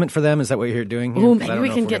advertisement for them? Is that what you're doing here? Ooh, 'Cause I maybe don't we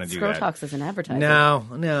know can if we're get gonna do that. Scrotox as an advertiser.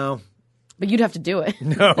 No. But you'd have to do it.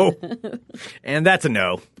 No. And that's a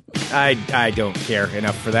no. I don't care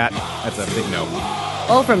enough for that. That's a big no.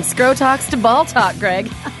 Well, from Scrotox to Ball Talk, Greg.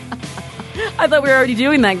 I thought we were already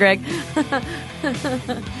doing that, Greg. All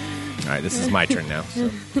right, this is my turn now.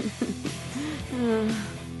 So.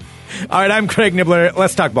 All right, I'm Craig Nibbler.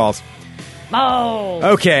 Let's talk balls.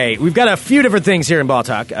 Oh. Okay, we've got a few different things here in Ball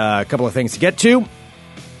Talk. A couple of things to get to.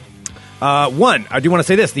 One, I do want to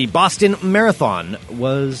say this. The Boston Marathon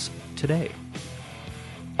was today.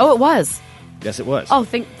 Oh, it was. Yes, it was. Oh,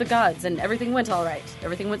 thank the gods. And everything went all right.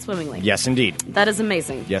 Everything went swimmingly. Yes, indeed. That is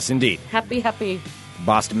amazing. Yes, indeed. Happy.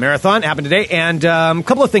 Boston Marathon happened today. And a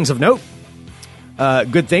couple of things of note.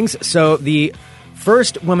 Good things. So the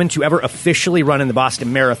first woman to ever officially run in the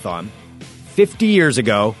Boston Marathon 50 years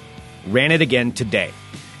ago ran it again today.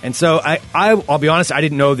 And so I'll be honest, I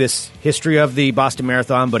didn't know this history of the Boston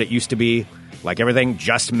Marathon, but it used to be, like everything,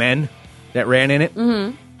 just men that ran in it.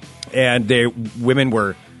 Mm-hmm. And women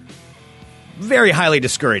were very highly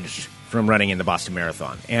discouraged from running in the Boston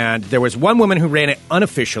Marathon. And there was one woman who ran it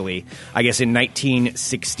unofficially, I guess in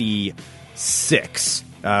 1966,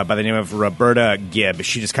 by the name of Roberta Gibb.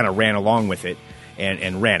 She just kind of ran along with it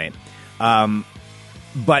and ran it.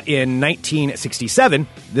 But in 1967,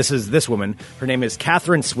 this woman, her name is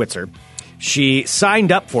Catherine Switzer. She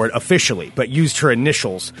signed up for it officially, but used her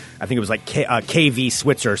initials. I think it was like KV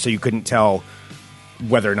Switzer, so you couldn't tell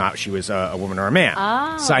whether or not she was a woman or a man.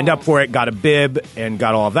 Oh. Signed up for it, got a bib, and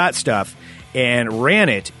got all of that stuff, and ran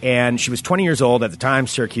it. And she was 20 years old at the time,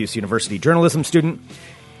 Syracuse University journalism student.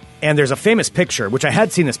 And there's a famous picture, which I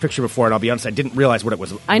had seen this picture before, and I'll be honest, I didn't realize what it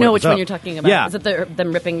was. I know which one of. you're talking about. Yeah. Is it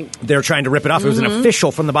them ripping? They were trying to rip it off. It was an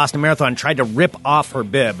official from the Boston Marathon tried to rip off her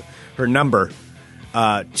bib, her number,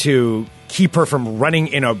 to keep her from running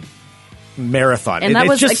in a marathon. And that it's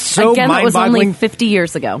was just so again, that was only mind-boggling. 50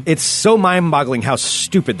 years ago. It's so mind-boggling how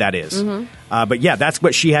stupid that is. But yeah, that's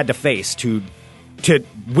what she had to face to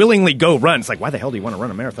willingly go run. It's like, why the hell do you want to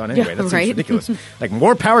run a marathon anyway? Yeah, That seems right? ridiculous. Like,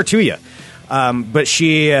 more power to you. But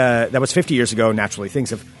she, that was 50 years ago. Naturally,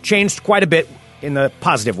 things have changed quite a bit in the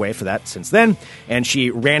positive way for that since then. And she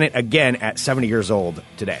ran it again at 70 years old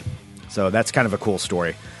today. So that's kind of a cool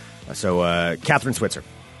story. So Catherine Switzer,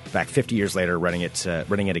 back 50 years later, running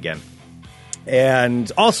it again.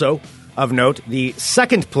 And also, of note, the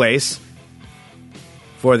second place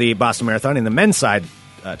for the Boston Marathon in the men's side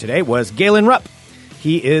today was Galen Rupp.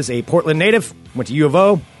 He is a Portland native, went to U of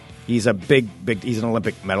O. He's a he's an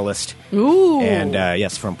Olympic medalist. Ooh. And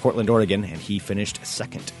yes, from Portland, Oregon, and he finished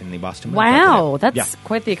second in the Boston Marathon. Wow, today. that's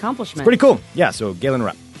quite the accomplishment. Pretty cool. Yeah, so Galen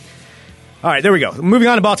Rupp. All right, there we go. Moving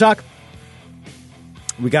on to ball talk.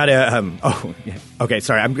 We got okay,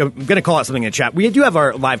 sorry. I'm going to call out something in the chat. We do have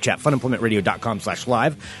our live chat,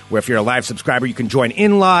 funemploymentradio.com/live, where if you're a live subscriber, you can join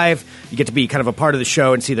in live. You get to be kind of a part of the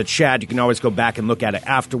show and see the chat. You can always go back and look at it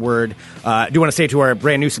afterward. I do want to say to our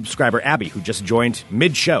brand new subscriber, Abby, who just joined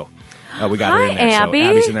mid-show. We got her in there. Abby. So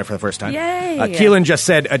Abby's in there for the first time. Yay. Keelan just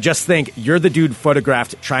said, just think, you're the dude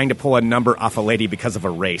photographed trying to pull a number off a lady because of a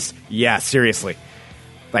race. Yeah, seriously.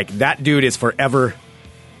 Like, that dude is forever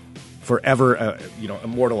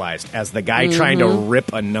immortalized as the guy trying to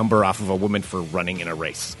rip a number off of a woman for running in a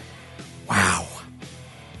race. Wow.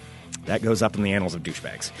 That goes up in the annals of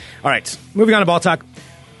douchebags. All right, moving on to ball talk.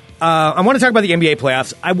 I want to talk about the NBA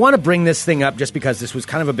playoffs. I want to bring this thing up just because this was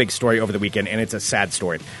kind of a big story over the weekend, and it's a sad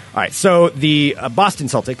story. All right, so the Boston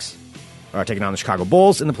Celtics are taking on the Chicago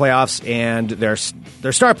Bulls in the playoffs, and their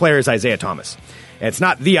star player is Isaiah Thomas. And it's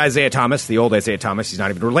not the Isaiah Thomas, the old Isaiah Thomas. He's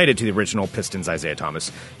not even related to the original Pistons Isaiah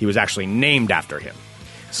Thomas. He was actually named after him.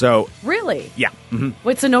 So Really? yeah,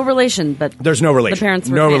 Wait, so no relation, but there's no relation. The parents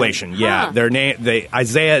were no fans. relation. Yeah, Huh. their name, the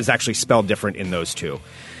Isaiah is actually spelled different in those two.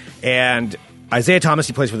 And Isaiah Thomas,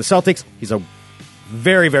 he plays for the Celtics. He's a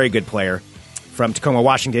very, very good player from Tacoma,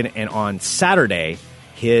 Washington. And on Saturday,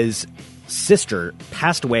 his sister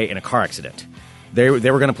passed away in a car accident. They were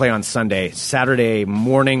going to play on Sunday, Saturday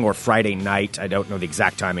morning or Friday night. I don't know the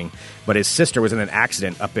exact timing. But his sister was in an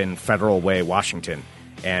accident up in Federal Way, Washington,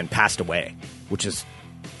 and passed away, which is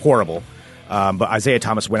horrible. But Isaiah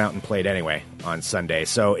Thomas went out and played anyway on Sunday.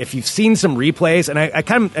 So if you've seen some replays, and I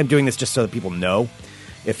kind of am doing this just so that people know,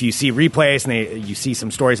 if you see replays and you see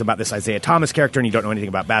some stories about this Isaiah Thomas character and you don't know anything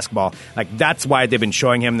about basketball, like that's why they've been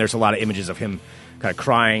showing him. There's a lot of images of him kind of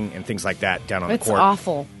crying and things like that down on the court. It's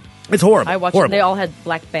awful. It's horrible. I watched horrible. They all had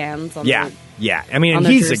black bands on Yeah. their, Yeah. I mean, on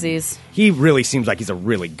their jerseys. He really seems like he's a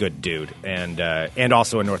really good dude and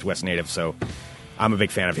also a Northwest native. So I'm a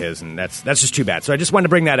big fan of his, and that's just too bad. So I just wanted to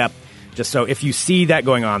bring that up. Just so if you see that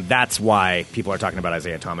going on, that's why people are talking about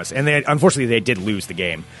Isaiah Thomas. And unfortunately, they did lose the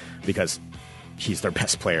game because he's their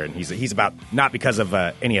best player. And he's about, not because of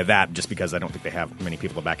any of that, just because I don't think they have many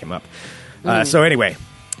people to back him up. So anyway,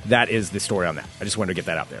 that is the story on that. I just wanted to get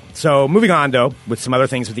that out there. So moving on, though, with some other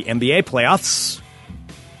things with the NBA playoffs.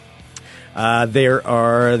 There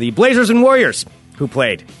are the Blazers and Warriors who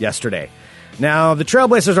played yesterday. Now, the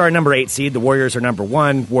Trailblazers are a number 8 seed. The Warriors are number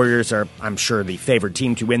 1. Warriors are, I'm sure, the favored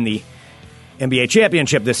team to win the NBA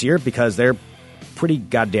championship this year because they're pretty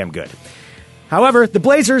goddamn good. However, the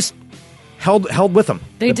Blazers held with them.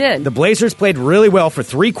 They did. The Blazers played really well for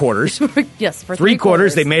 3 quarters. Yes, for three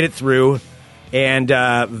quarters. They made it through. And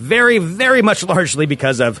very, very much largely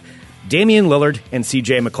because of Damian Lillard and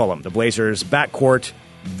C.J. McCollum. The Blazers' backcourt,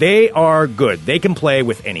 they are good. They can play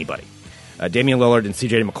with anybody. Damian Lillard and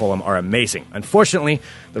C.J. McCollum are amazing. Unfortunately,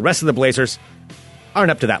 the rest of the Blazers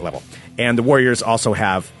aren't up to that level. And the Warriors also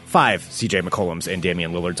have 5 C.J. McCollums and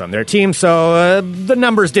Damian Lillards on their team, so the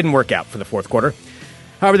numbers didn't work out for the fourth quarter.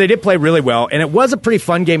 However, they did play really well, and it was a pretty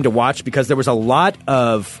fun game to watch because there was a lot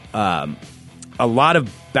of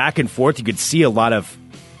back and forth. You could see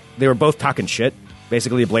they were both talking shit,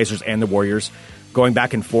 basically the Blazers and the Warriors, going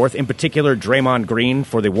back and forth. In particular, Draymond Green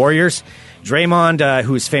for the Warriors. Draymond,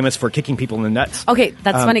 who's famous for kicking people in the nuts. Okay,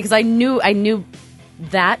 that's funny because I knew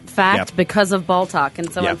that fact Yeah. because of ball talk.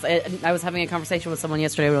 And so Yeah. I was having a conversation with someone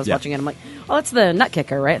yesterday when I was Yeah. watching it. I'm like, oh, that's the nut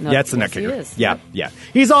kicker, right? And they're Yeah, like, it's the nut "Yes, kicker. He is. Yeah.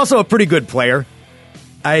 He's also a pretty good player.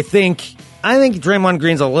 I think Draymond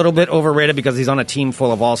Green's a little bit overrated because he's on a team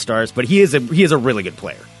full of all-stars, but he is a really good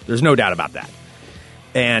player. There's no doubt about that.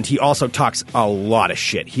 And he also talks a lot of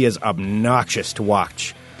shit. He is obnoxious to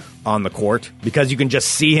watch on the court because you can just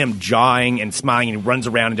see him jawing and smiling, and he runs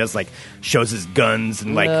around and just shows his guns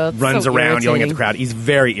and it's runs so around yelling at the irritating. crowd. He's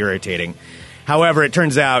very irritating. However, it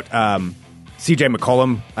turns out CJ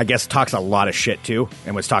McCollum, I guess, talks a lot of shit too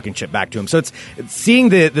and was talking shit back to him. So it's seeing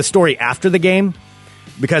the story after the game,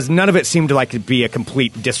 because none of it seemed to be a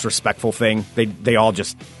complete disrespectful thing. They all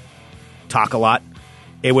just talk a lot.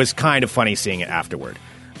 It was kind of funny seeing it afterward.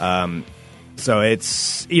 So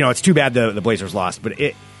it's too bad the Blazers lost, but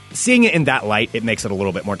seeing it in that light, it makes it a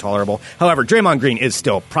little bit more tolerable. However, Draymond Green is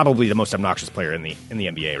still probably the most obnoxious player in the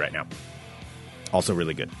NBA right now. Also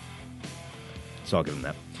really good. So I'll give him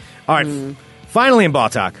that. All right. Finally in ball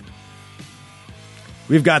talk,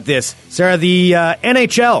 we've got this. Sarah, the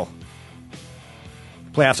NHL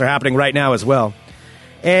playoffs are happening right now as well.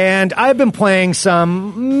 And I've been playing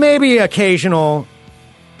some maybe occasional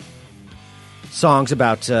songs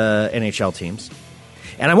about NHL teams.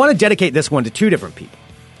 And I want to dedicate this one to 2 different people.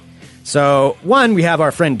 So, one, we have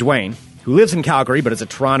our friend Dwayne, who lives in Calgary, but is a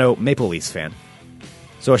Toronto Maple Leafs fan.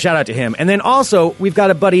 So a shout out to him. And then also, we've got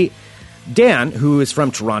a buddy, Dan, who is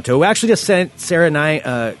from Toronto, who actually just sent Sarah and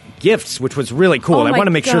I gifts, which was really cool. Oh and I my want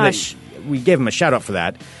to make sure that gosh. we gave him a shout out for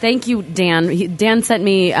that. Thank you, Dan. Dan sent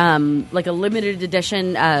me a limited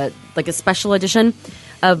edition, a special edition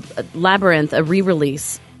of Labyrinth, a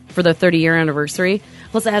re-release for their 30-year anniversary.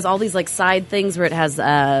 Plus, it has all these side things where it has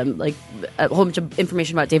a whole bunch of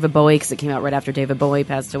information about David Bowie because it came out right after David Bowie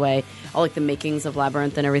passed away. All the makings of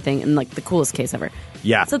Labyrinth and everything, and the coolest case ever.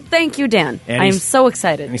 Yeah. So thank you, Dan. And I'm he's- so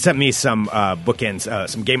excited. And he sent me some bookends,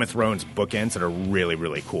 some Game of Thrones bookends that are really,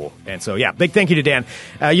 really cool. And so, yeah, big thank you to Dan.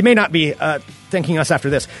 You may not be thanking us after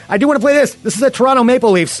this. I do want to play this. This is a Toronto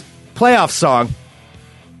Maple Leafs playoff song.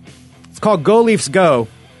 It's called Go Leafs Go,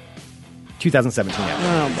 2017.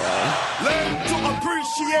 Learn to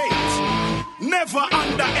appreciate, never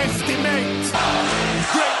underestimate.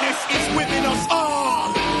 Greatness is within us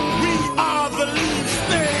all. We are the Leafs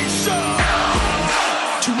Nation.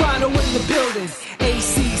 Toronto in the building,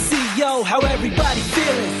 ACC, yo, how everybody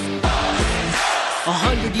feeling?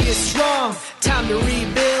 100 years strong, time to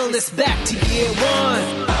rebuild, it's back to year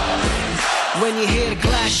 1. When you hear the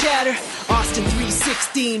glass shatter, Austin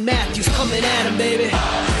 316, Matthews coming at him, baby.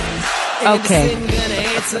 Okay. Anderson gonna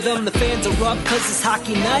answer them, the fans are up, cause it's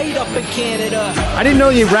hockey night up in Canada. I didn't know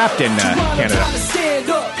you rapped in Canada. Time to stand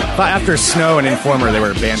up. Thought after Snow and Informer, they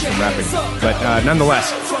were banned from rapping. But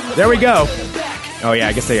nonetheless, there we go. Oh, yeah,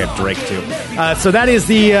 I guess they have Drake, too. So that is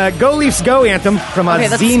the Go Leafs Go anthem from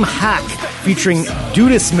Azim Hack, featuring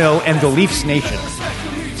Dudis Mill and the Leafs Nation.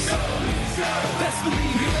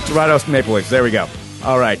 Toronto Maple Leafs, there we go.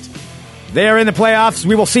 All right. They're in the playoffs.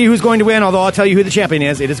 We will see who's going to win, although I'll tell you who the champion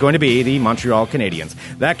is. It is going to be the Montreal Canadiens.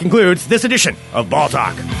 That concludes this edition of Ball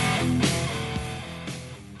Talk.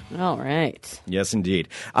 All right. Yes, indeed.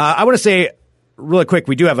 I want to say really quick,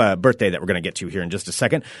 we do have a birthday that we're going to get to here in just a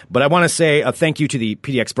second, but I want to say a thank you to the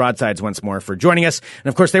PDX Broadsides once more for joining us. And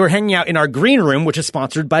of course, they were hanging out in our green room, which is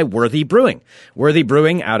sponsored by Worthy Brewing. Worthy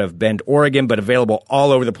Brewing out of Bend, Oregon, but available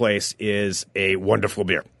all over the place, is a wonderful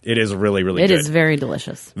beer. It is really, really good. It is very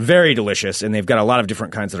delicious. Very delicious, and they've got a lot of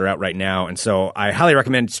different kinds that are out right now. And so I highly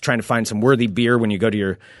recommend trying to find some Worthy beer when you go to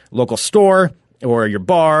your local store or your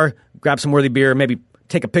bar. Grab some Worthy beer, maybe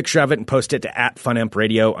take a picture of it and post it to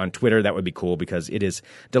 @FunEmpRadio on Twitter. That would be cool because it is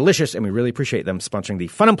delicious, and we really appreciate them sponsoring the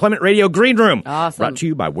Fun Employment Radio Green Room. Awesome. Brought to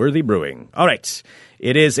you by Worthy Brewing. All right.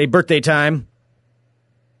 It is a birthday time,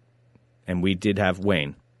 and we did have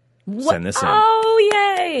Wayne send this in. Oh,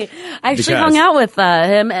 yay. I actually hung out with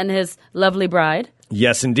him and his lovely bride.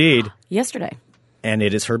 Yes, indeed. Yesterday. And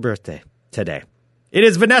it is her birthday today. It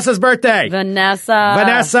is Vanessa's birthday.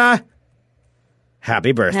 Vanessa.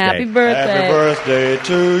 Happy birthday. Happy birthday. Happy birthday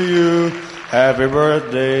to you. Happy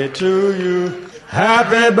birthday to you.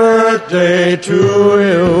 Happy birthday to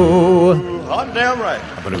you. Hot damn right.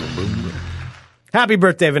 Happy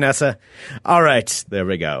birthday, Vanessa. All right. There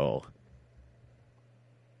we go.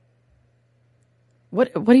 What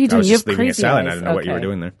are you doing? I was You just have leaving it crazy silent. eyes. I don't know what you were Okay.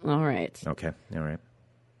 doing there. All right. Okay. All right.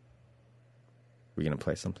 We're going to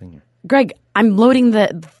play something here. Greg, I'm loading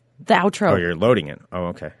the outro. Oh, you're loading it. Oh,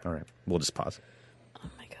 okay. All right. We'll just pause it. Oh,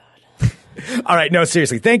 my God. All right. No,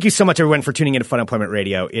 seriously. Thank you so much, everyone, for tuning into Fun Employment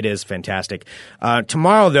Radio. It is fantastic.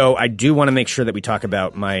 Tomorrow, though, I do want to make sure that we talk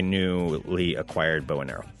about my newly acquired bow and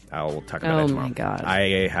arrow. I'll talk about it tomorrow. Oh, my God.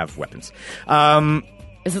 I have weapons.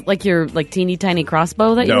 Is it like your teeny tiny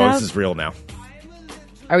crossbow that you No, have? this is real now.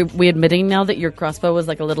 Are we admitting now that your crossbow was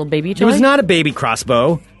like a little baby toy? It was not a baby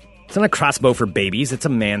crossbow. It's not a crossbow for babies. It's a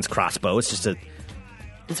man's crossbow. It's just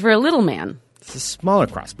It's for a little man. it's a smaller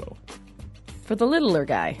crossbow. For the littler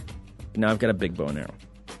guy. Now I've got a big bow and arrow.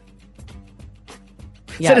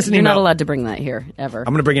 Yeah, Send us an you're not email. allowed to bring that here, ever. I'm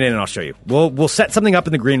going to bring it in and I'll show you. We'll set something up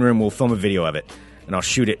in the green room. We'll film a video of it, and I'll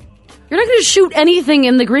shoot it. You're not going to shoot anything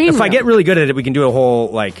in the green room. If I get really good at it, we can do a whole,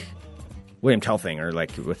 like, William Tell thing, or,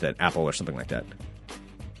 like, with an apple or something like that.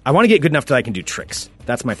 I want to get good enough that I can do tricks.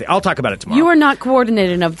 That's my thing. I'll talk about it tomorrow. You are not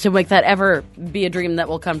coordinated enough to make that ever be a dream that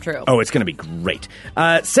will come true. Oh, it's going to be great.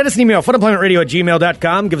 Send us an email,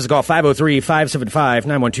 funemploymentradio@gmail.com. Give us a call,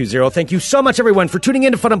 503-575-9120. Thank you so much, everyone, for tuning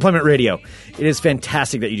in to Fun Employment Radio. It is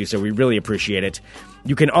fantastic that you do so. We really appreciate it.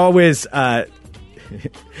 You can always follow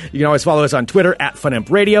us on Twitter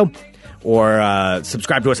 @FunEmpRadio, or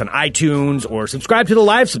subscribe to us on iTunes, or subscribe to the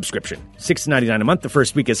live subscription. $6.99 a month. The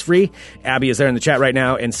first week is free. Abby is there in the chat right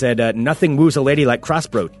now and said, nothing woos a lady like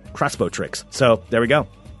crossbow tricks. So there we go.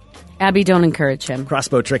 Abby, don't encourage him.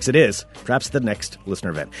 Crossbow tricks it is. Perhaps the next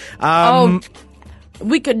listener event.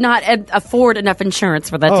 We could not afford enough insurance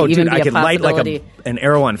for that to even be I a could light possibility. like an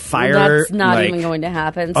arrow on fire. That's not like- even going to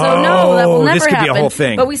happen. So no, that will never this could happen. be a whole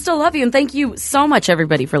thing. But we still love you, and thank you so much,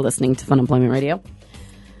 everybody, for listening to Fun Employment Radio.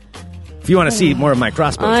 If you want to see more of my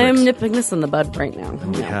crossbow I'm tricks, nipping this in the bud right now.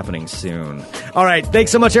 it'll be happening soon. All right.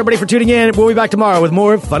 Thanks so much, everybody, for tuning in. We'll be back tomorrow with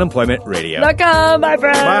more Fun Employment Radio. .com, my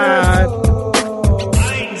friends. Bye. 1, 2,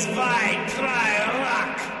 3,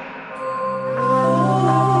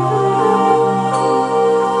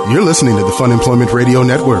 rock. You're listening to the Fun Employment Radio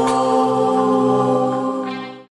Network.